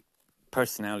great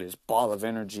personality, this ball of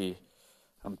energy.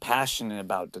 I'm passionate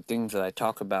about the things that I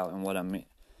talk about and what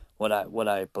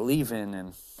I believe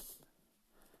in,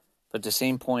 but at the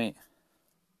same point,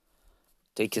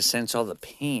 they could sense all the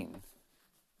pain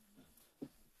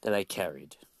that I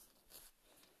carried.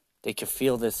 They could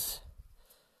feel this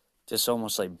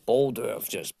almost like boulder of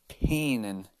just pain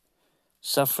and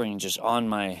suffering just on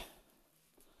my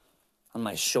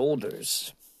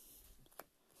shoulders.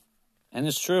 And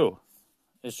it's true.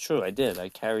 It's true, I did. I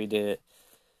carried it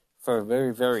for a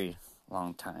very, very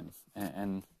long time.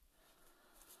 And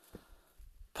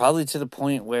probably to the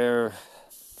point where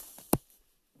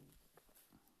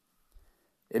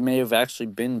it may have actually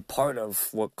been part of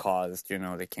what caused,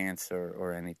 the cancer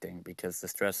or anything, because the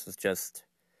stress was just,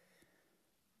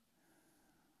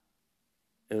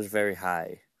 it was very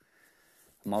high.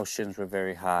 Emotions were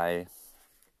very high.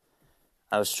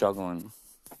 I was struggling.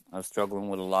 With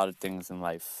a lot of things in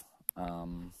life.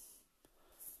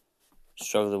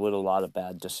 Struggled with a lot of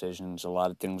bad decisions. A lot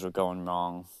of things were going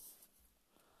wrong.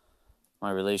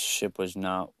 My relationship was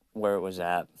not where it was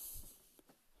at.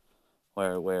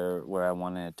 Where I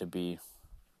wanted it to be.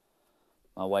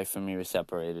 My wife and me were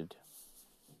separated.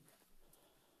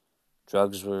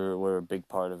 Drugs were a big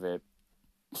part of it.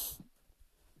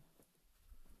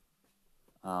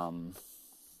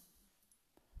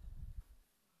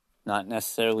 Not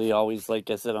necessarily always, like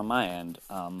I said, on my end.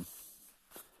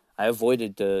 I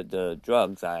avoided the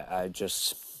drugs. I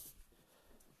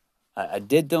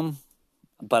did them,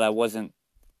 but I wasn't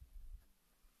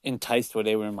enticed where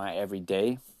they were in my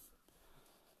everyday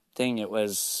thing. It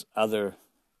was other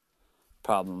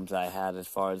problems I had as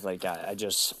far as like I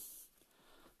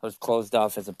was closed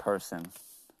off as a person.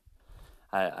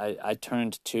 I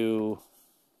turned to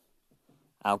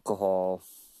alcohol.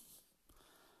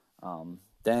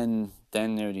 Then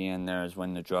near the end there is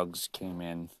when the drugs came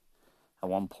in. At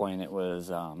one point it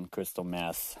was crystal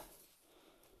meth.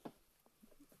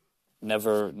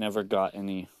 Never got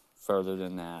any further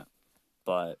than that.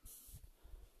 But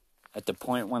at the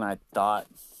point when I thought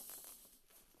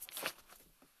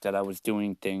that I was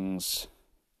doing things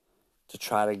to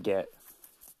try to get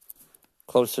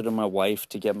closer to my wife,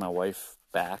 to get my wife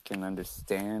back and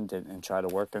understand and try to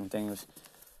work on things,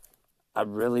 I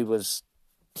really was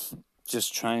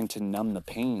just trying to numb the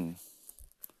pain.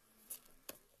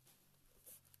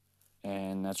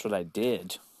 And that's what I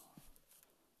did.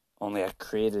 Only I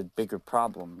created bigger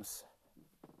problems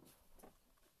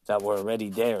that were already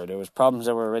there. There was problems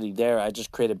that were already there. I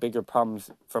just created bigger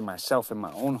problems for myself in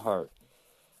my own heart,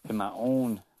 in my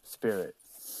own spirit,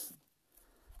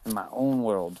 in my own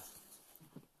world.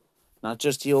 Not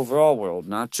just the overall world,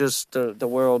 not just the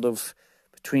world of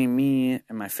between me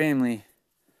and my family,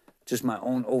 just my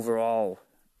own overall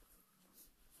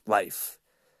life.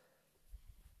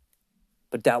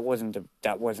 But that wasn't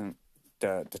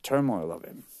the turmoil of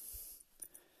it.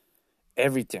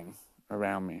 Everything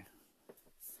around me,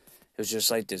 it was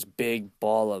just like this big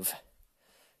ball of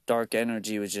dark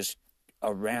energy was just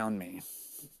around me.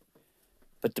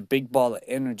 But the big ball of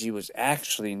energy was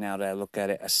actually, now that I look at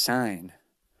it, a sign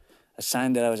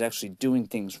that I was actually doing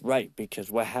things right. Because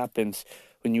what happens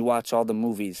when you watch all the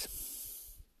movies,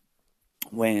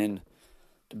 when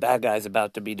the bad guy's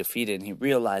about to be defeated and he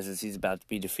realizes he's about to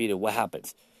be defeated, what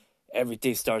happens?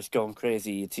 Everything starts going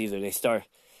crazy. It's either they start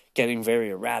getting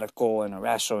very radical and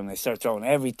irrational and they start throwing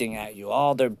everything at you,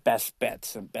 all their best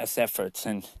bets and best efforts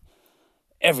and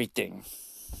everything.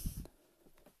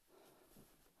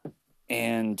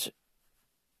 And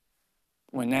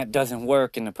when that doesn't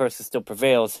work and the person still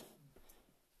prevails,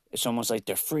 it's almost like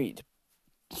they're freed.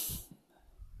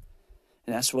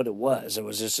 And that's what it was. It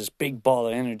was just this big ball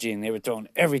of energy and they were throwing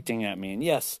everything at me. And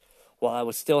yes, while I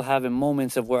was still having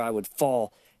moments of where I would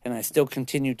fall, and I still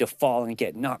continued to fall and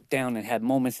get knocked down and had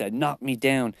moments that knocked me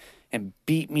down and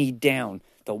beat me down,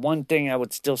 the one thing I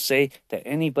would still say that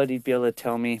anybody'd be able to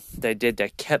tell me that I did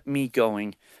that kept me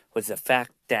going was the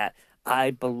fact that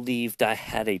I believed I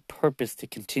had a purpose to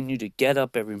continue to get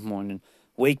up every morning,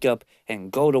 wake up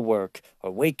and go to work,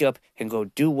 or wake up and go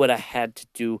do what I had to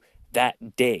do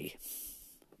that day.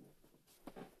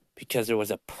 Because there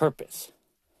was a purpose.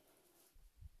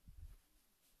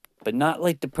 but not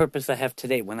like the purpose I have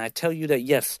today. When I tell you that,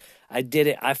 yes, I did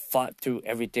it, I fought through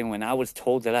everything. When I was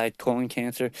told that I had colon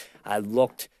cancer, I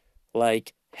looked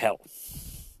like hell.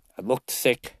 I looked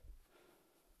sick.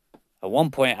 At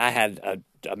one point, I had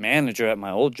a manager at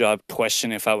my old job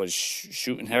question if I was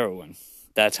shooting heroin.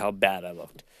 That's how bad I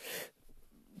looked.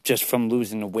 Just from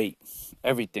losing the weight.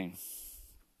 Everything.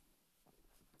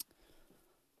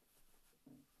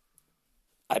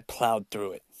 I plowed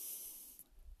through it.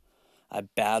 I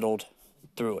battled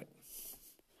through it.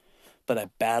 But I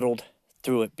battled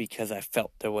through it because I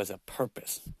felt there was a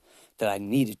purpose that I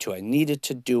needed to. I needed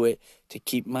to do it to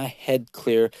keep my head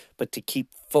clear, but to keep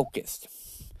focused.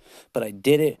 But I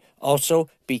did it also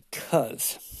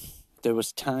because there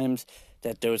was times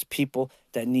that there was people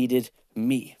that needed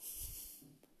me.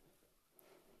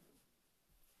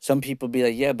 Some people be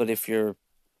like, yeah, but if your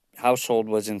household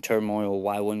was in turmoil,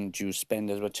 why wouldn't you spend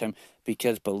as much time?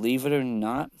 Because believe it or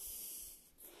not,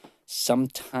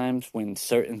 sometimes when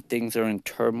certain things are in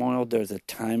turmoil, there's a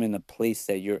time and a place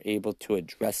that you're able to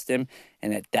address them.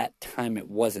 And at that time, it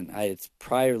wasn't. I had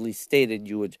priorly stated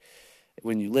you would,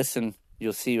 when you listen,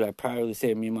 you'll see I priorly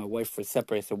stated me and my wife were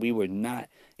separated. So we were not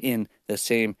in the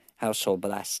same household.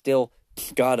 But I still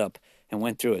got up and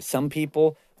went through it. Some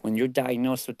people, when you're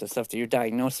diagnosed with the stuff that you're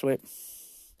diagnosed with,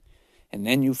 and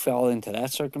then you fell into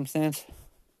that circumstance,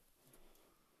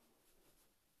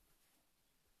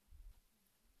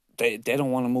 they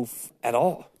don't want to move at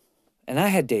all. And I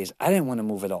had days I didn't want to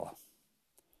move at all.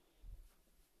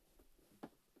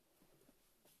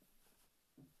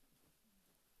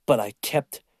 But I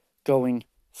kept going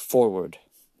forward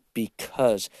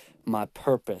because my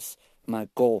purpose, my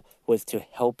goal was to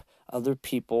help other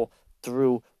people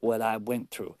through what I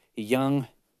went through. Young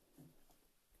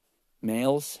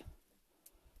males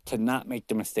to not make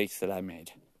the mistakes that I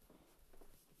made.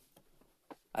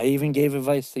 I even gave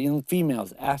advice to young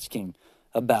females asking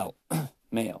about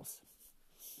males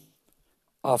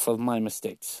off of my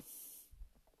mistakes.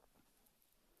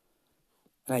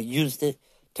 And I used it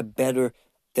to better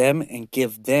them and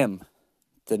give them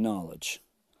the knowledge.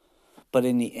 But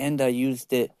in the end, I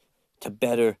used it to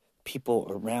better people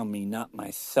around me, not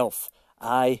myself.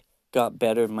 I got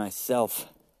better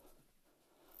myself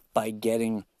by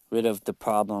getting rid of the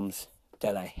problems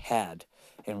that I had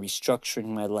and restructuring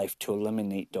my life to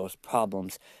eliminate those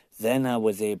problems. Then I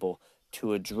was able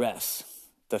to address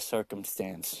the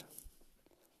circumstance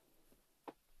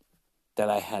that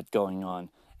I had going on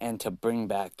and to bring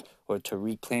back or to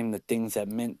reclaim the things that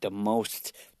meant the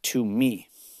most to me.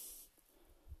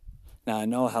 Now, I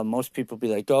know how most people be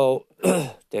like, oh,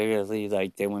 they really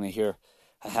like, they want to hear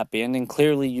a happy ending.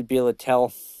 Clearly, you'd be able to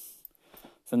tell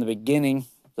from the beginning,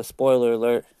 the spoiler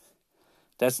alert,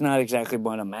 that's not exactly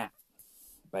what I'm at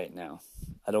right now.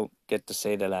 I don't get to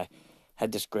say that I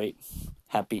had this great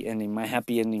happy ending. My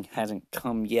happy ending hasn't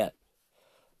come yet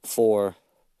for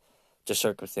the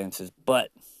circumstances,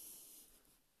 but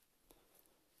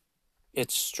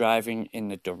it's striving in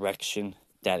the direction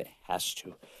that it has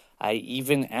to.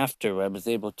 Even after I was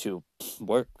able to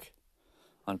work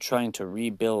on trying to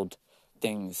rebuild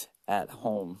things at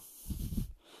home,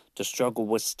 the struggle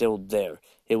was still there.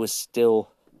 It was still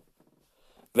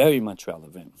very much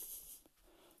relevant.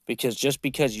 Because just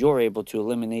because you're able to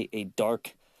eliminate a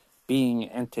dark being,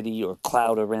 entity, or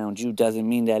cloud around you doesn't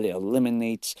mean that it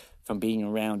eliminates from being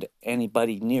around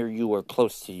anybody near you or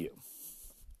close to you.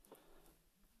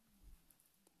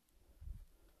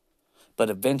 But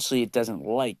eventually it doesn't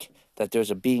like that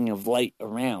there's a being of light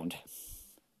around.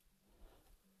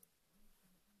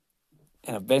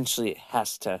 And eventually it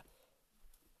has to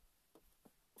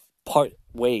part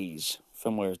ways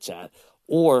from where it's at.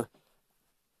 Or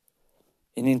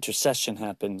an intercession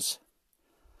happens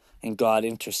and God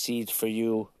intercedes for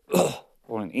you,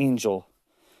 or an angel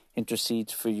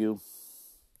intercedes for you.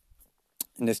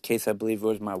 In this case, I believe it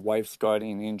was my wife's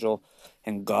guardian angel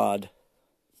and God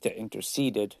that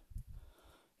interceded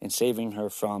in saving her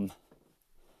from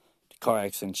the car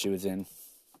accident she was in.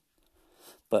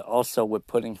 But also with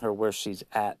putting her where she's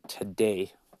at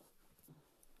today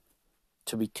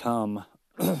to become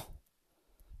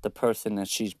the person that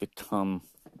she's become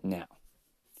now.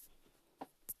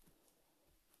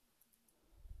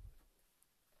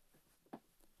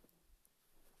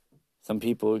 Some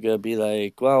people are going to be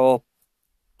like, well,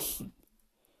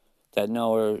 that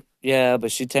know her, yeah,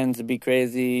 but she tends to be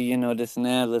crazy, this and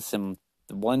that. Listen,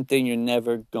 the one thing you're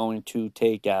never going to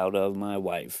take out of my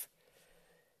wife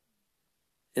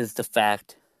is the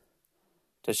fact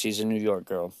that she's a New York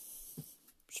girl.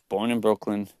 She's born in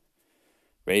Brooklyn,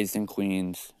 raised in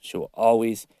Queens. She will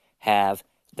always have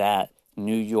that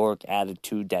New York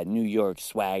attitude, that New York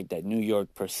swag, that New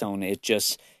York persona. It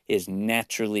just is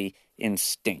naturally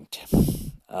instinct.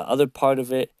 Other part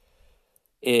of it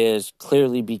is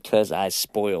clearly because I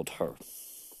spoiled her.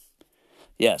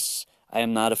 Yes, I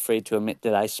am not afraid to admit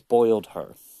that I spoiled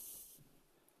her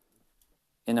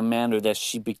in a manner that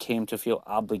she became to feel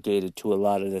obligated to a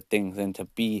lot of the things and to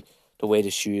be the way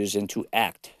that she is and to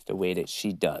act the way that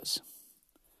she does.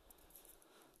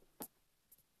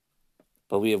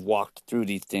 But we have walked through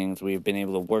these things. We have been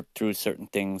able to work through certain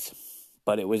things.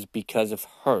 But it was because of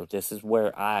her. This is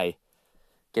where I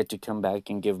get to come back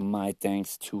and give my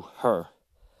thanks to her.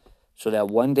 So that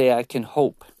one day I can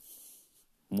hope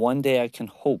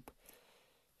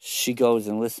she goes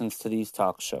and listens to these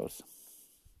talk shows.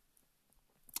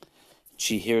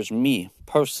 She hears me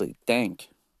personally thank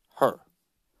her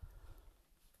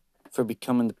for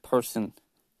becoming the person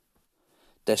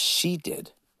that she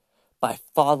did by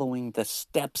following the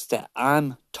steps that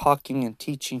I'm talking and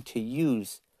teaching to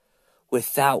use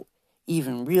without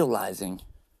even realizing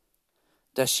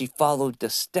that she followed the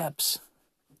steps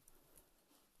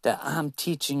that I'm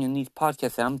teaching in these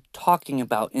podcasts, that I'm talking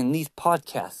about in these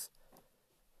podcasts,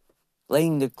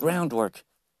 laying the groundwork.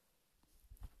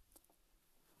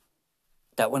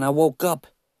 That when I woke up,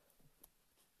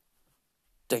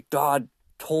 that God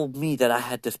told me that I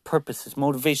had this purpose, this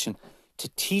motivation to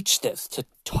teach this, to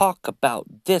talk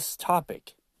about this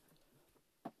topic.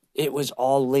 It was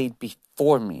all laid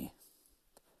before me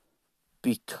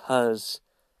because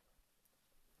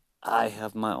I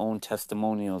have my own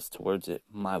testimonials towards it.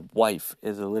 My wife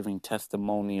is a living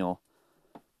testimonial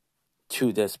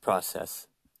to this process.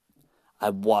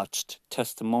 I watched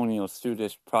testimonials through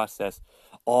this process,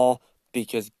 all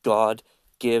because God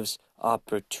gives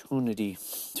opportunity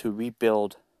to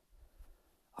rebuild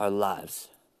our lives.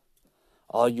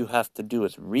 All you have to do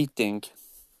is rethink,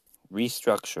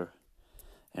 restructure,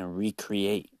 and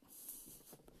recreate.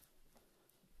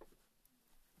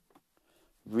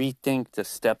 Rethink the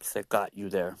steps that got you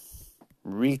there.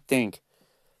 Rethink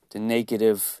the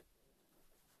negative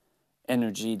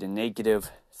energy, the negative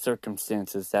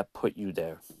circumstances that put you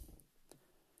there.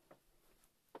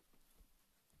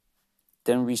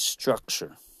 Then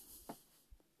restructure.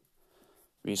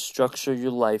 Restructure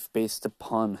your life based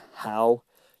upon how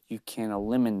you can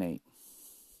eliminate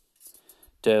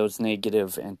those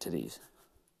negative entities.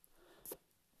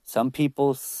 Some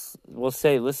people will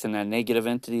say, listen, that negative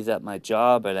entity is at my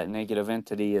job, or that negative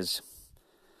entity is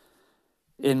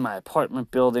in my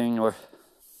apartment building, or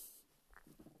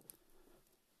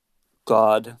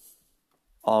God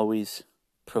always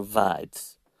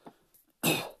provides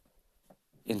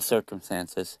in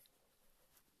circumstances.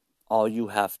 All you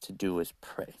have to do is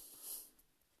pray.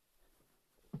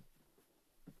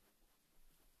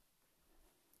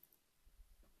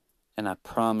 And I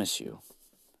promise you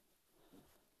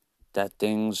that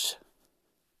things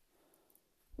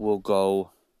will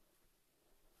go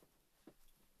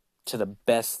to the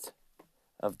best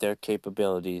of their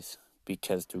capabilities,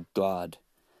 because through God,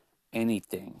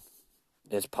 anything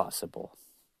is possible.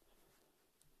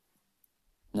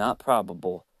 Not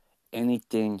probable,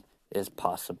 anything is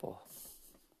possible.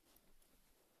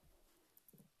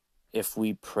 If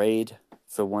we prayed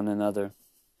for one another,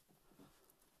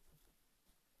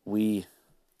 we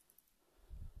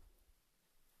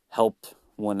helped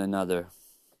one another,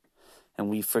 and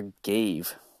we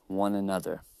forgave one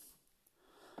another,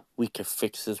 we could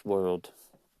fix this world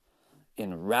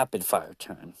in rapid fire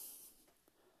time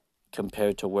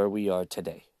compared to where we are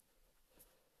today.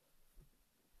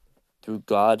 Through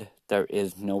God, there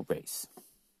is no race.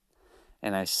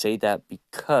 And I say that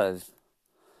because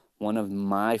one of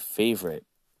my favorite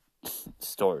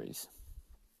stories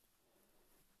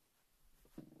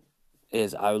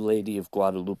is Our Lady of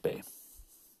Guadalupe,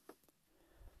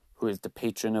 who is the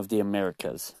patron of the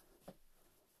Americas.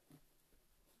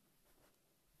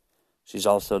 She's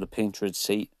also the patron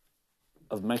saint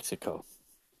of Mexico.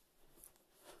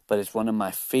 But it's one of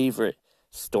my favorite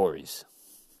stories.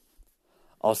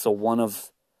 Also one of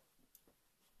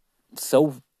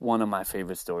my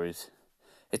favorite stories.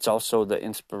 It's also the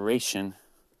inspiration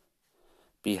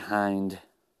behind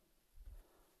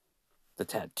the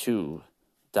tattoo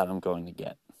that I'm going to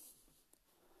get,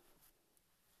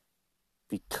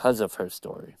 because of her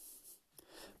story.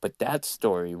 But that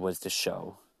story was to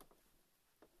show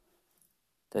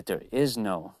that there is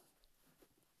no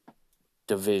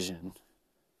division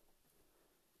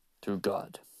through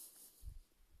God.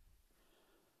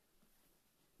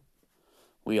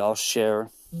 We all share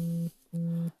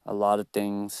a lot of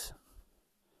things.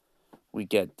 We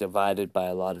get divided by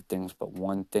a lot of things, but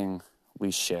one thing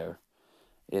we share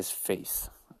is faith.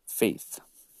 Faith.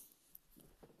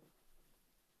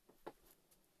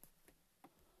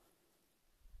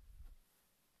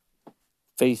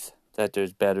 Faith that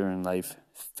there's better in life.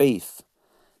 Faith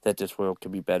that this world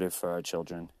could be better for our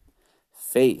children.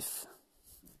 Faith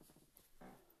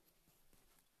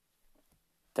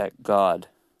that God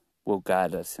will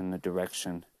guide us in the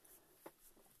direction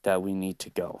that we need to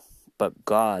go. But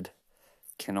God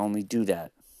can only do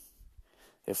that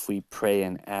if we pray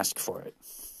and ask for it.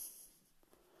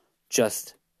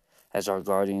 Just as our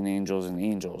guardian angels and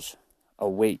angels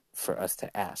await for us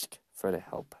to ask for the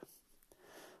help.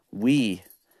 We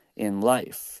in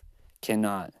life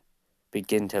cannot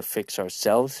begin to fix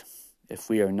ourselves if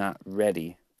we are not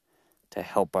ready to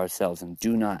help ourselves and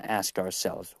do not ask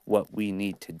ourselves what we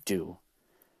need to do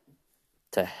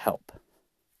to help.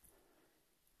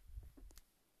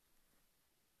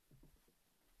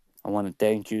 I want to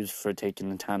thank you for taking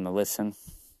the time to listen.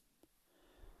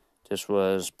 This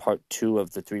was part 2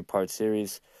 of the 3-part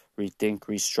series, Rethink,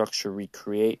 Restructure,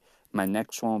 Recreate. My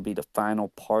next one will be the final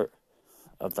part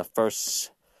of the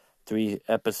first 3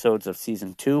 episodes of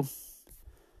season 2,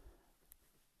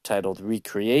 titled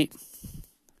Recreate.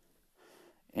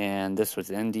 And this was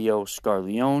NDO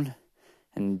Scarleone,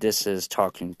 and this is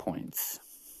Talking Points.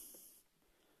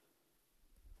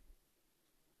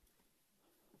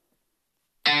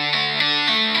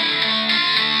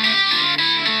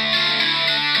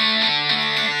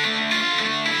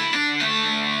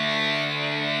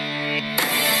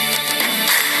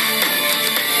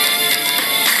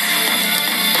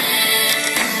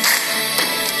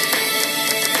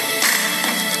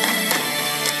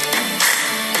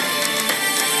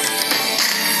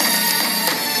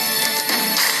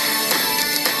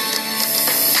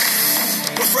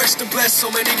 Refreshed and blessed,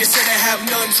 so many can say they have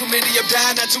none. Too many have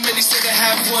died, not too many say they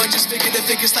have one. Just figure the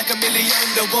figure's like 1,000,000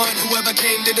 to 1. Whoever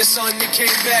came to the sun, they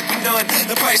came back with none.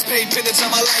 The price paid, penance on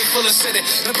my life full of sin.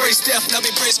 Embrace death, now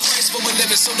embrace Christ for a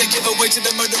living. So they give away to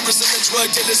the murderers and the drug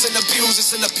dealers and abusers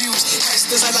and abuse.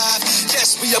 Christ is alive,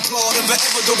 yes, we applaud and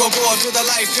forever go reward for the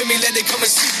life in me. Let it come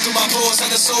and seep through my pores. And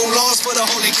the soul lost for the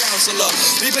holy counselor.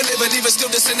 Even living, even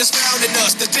still, the sin is found in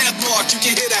us. The death mark, you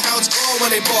can hear the hounds call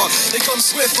when they bark. They come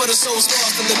swift for the souls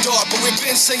lost in the dark. But we've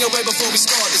been singing way before we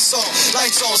start this song.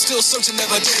 Lights on, still searching,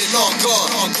 never did it, long gone,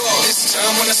 long gone. This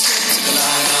time when I step to the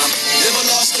line, I'm never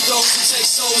lost to those who take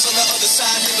souls on the other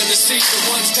side, living to see the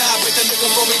ones die, but they're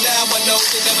looking for me now. I know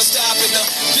they never stop enough.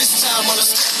 This time when I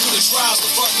step through the trials,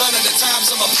 the front line of the times,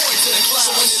 I'm a point to the clouds.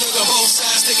 So when you look at both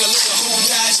sides, take a look at who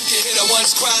dies. You can hear the ones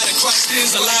cry that Christ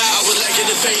is alive. I was lacking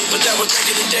the faith, but that was back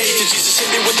in the day. Cause Jesus hit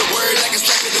me with the word like a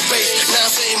slap in the face. Now I'm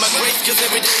saying my grace, cause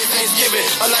every day is Thanksgiving.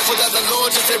 A life without the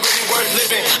Lord just ain't really worth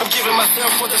living. I'm giving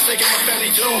myself for the sake of my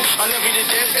family too. I love you to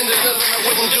death and there's nothing I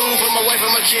wouldn't do. For my wife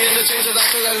and my kids, the change that I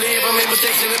could I live. I made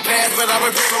mistakes in the past, but I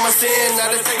repent for my sin.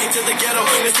 Now let's take it to the ghetto,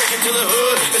 let's take it to the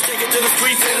hood, let's take it to the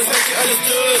streets and let's make it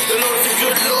understood. The Lord is a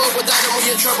good Lord, without him we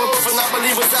in trouble. But for not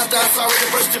believers out there, I'm sorry to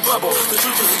burst your bubble. The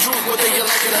truth is the truth, whether you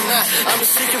like it or not. I'm a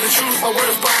seeker of the truth, my word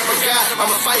is blind for God.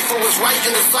 I'ma fight for what's right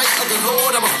in the sight of the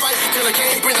Lord. I'ma fight till I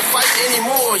can't bring the fight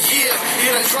anymore. Yeah,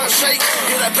 hear that drum shake,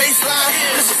 hear that bass line.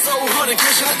 This is so hood and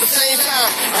Christian at the same time.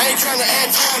 I ain't trying to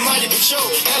act high-minded but show.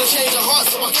 Gotta change the heart,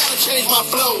 so I gotta change my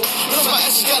flow. Cause my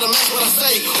actions gotta match what I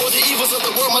say, or the evils of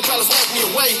the world might try to snatch me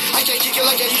away. I can't kick it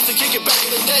like I used to kick it back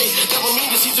in the day. That would mean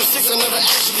that Caesar 6 I never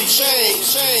actually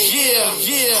changed.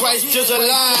 Yeah, Christ is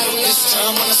alive. This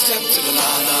time when I step to the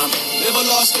line, I'm never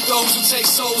lost to those who take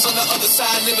souls on the other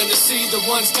side, living to see the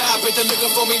ones die, but they're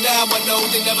looking for me now. I know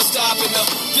they never stop enough.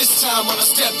 This time when I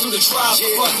step through the trials, the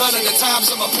front line of the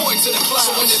times, I'm a point to the clouds.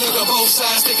 So when you look at both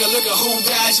sides, take a look at who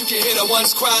dies. You can hear the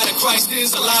ones cry that Christ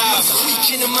is alive.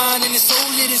 Weak in the mind and the soul,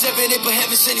 it is evident, but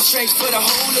heaven sending strength for the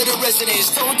whole of the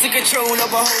residents. Don't take control of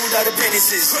a whole lot of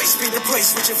penances. Christ be the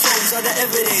price, which flows are the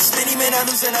evidence. Many men are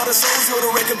losing all the souls, no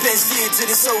the recompense. Fear to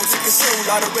the soul, to console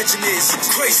all the wretchedness.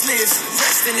 Christ lives,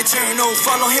 rest in eternal.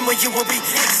 Follow him or you will be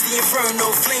ex the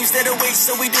inferno. Flames that await,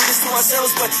 so we do this to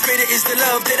ourselves, but greater is the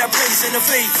love that I place in the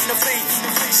faith.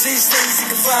 Since days he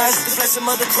confides, the blessed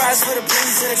mother cries for the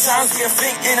blaze of the times. We are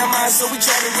faint in our minds, so we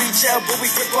try to reach out, but we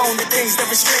grip on the things that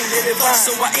restrain the divine.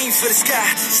 So I aim for the sky,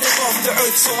 step off the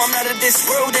earth, so I'm not of this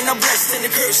world and I'm blessed in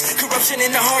the curse. Corruption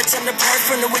in the heart, time to part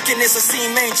from the wickedness. I see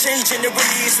man change and the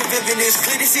radiance with vividness.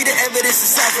 Clear to see the evidence,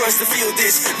 it's time for us to feel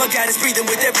this. My God is breathing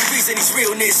with every reason, he's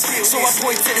realness. So I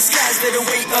point to the skies that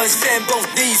await us, bend both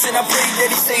knees, and I pray that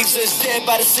he saves us. Dead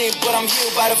by the sin, but I'm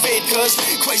healed by the faith, cause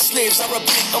Christ lives. I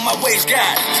repent on my ways,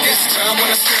 God. This time when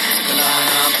I step to the line,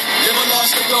 I'm never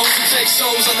lost to those who take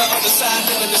souls on the other side,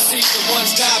 living to see the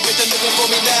ones die, but they're looking for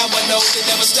me now. I know they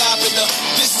never stop enough.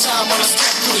 This time when I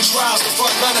step through the trials, the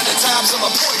front line of the times, I'm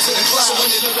a point to the clouds. So when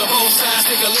you look at both sides,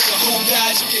 take a look at who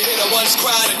died. You can hear the ones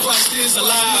cry that Christ is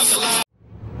alive.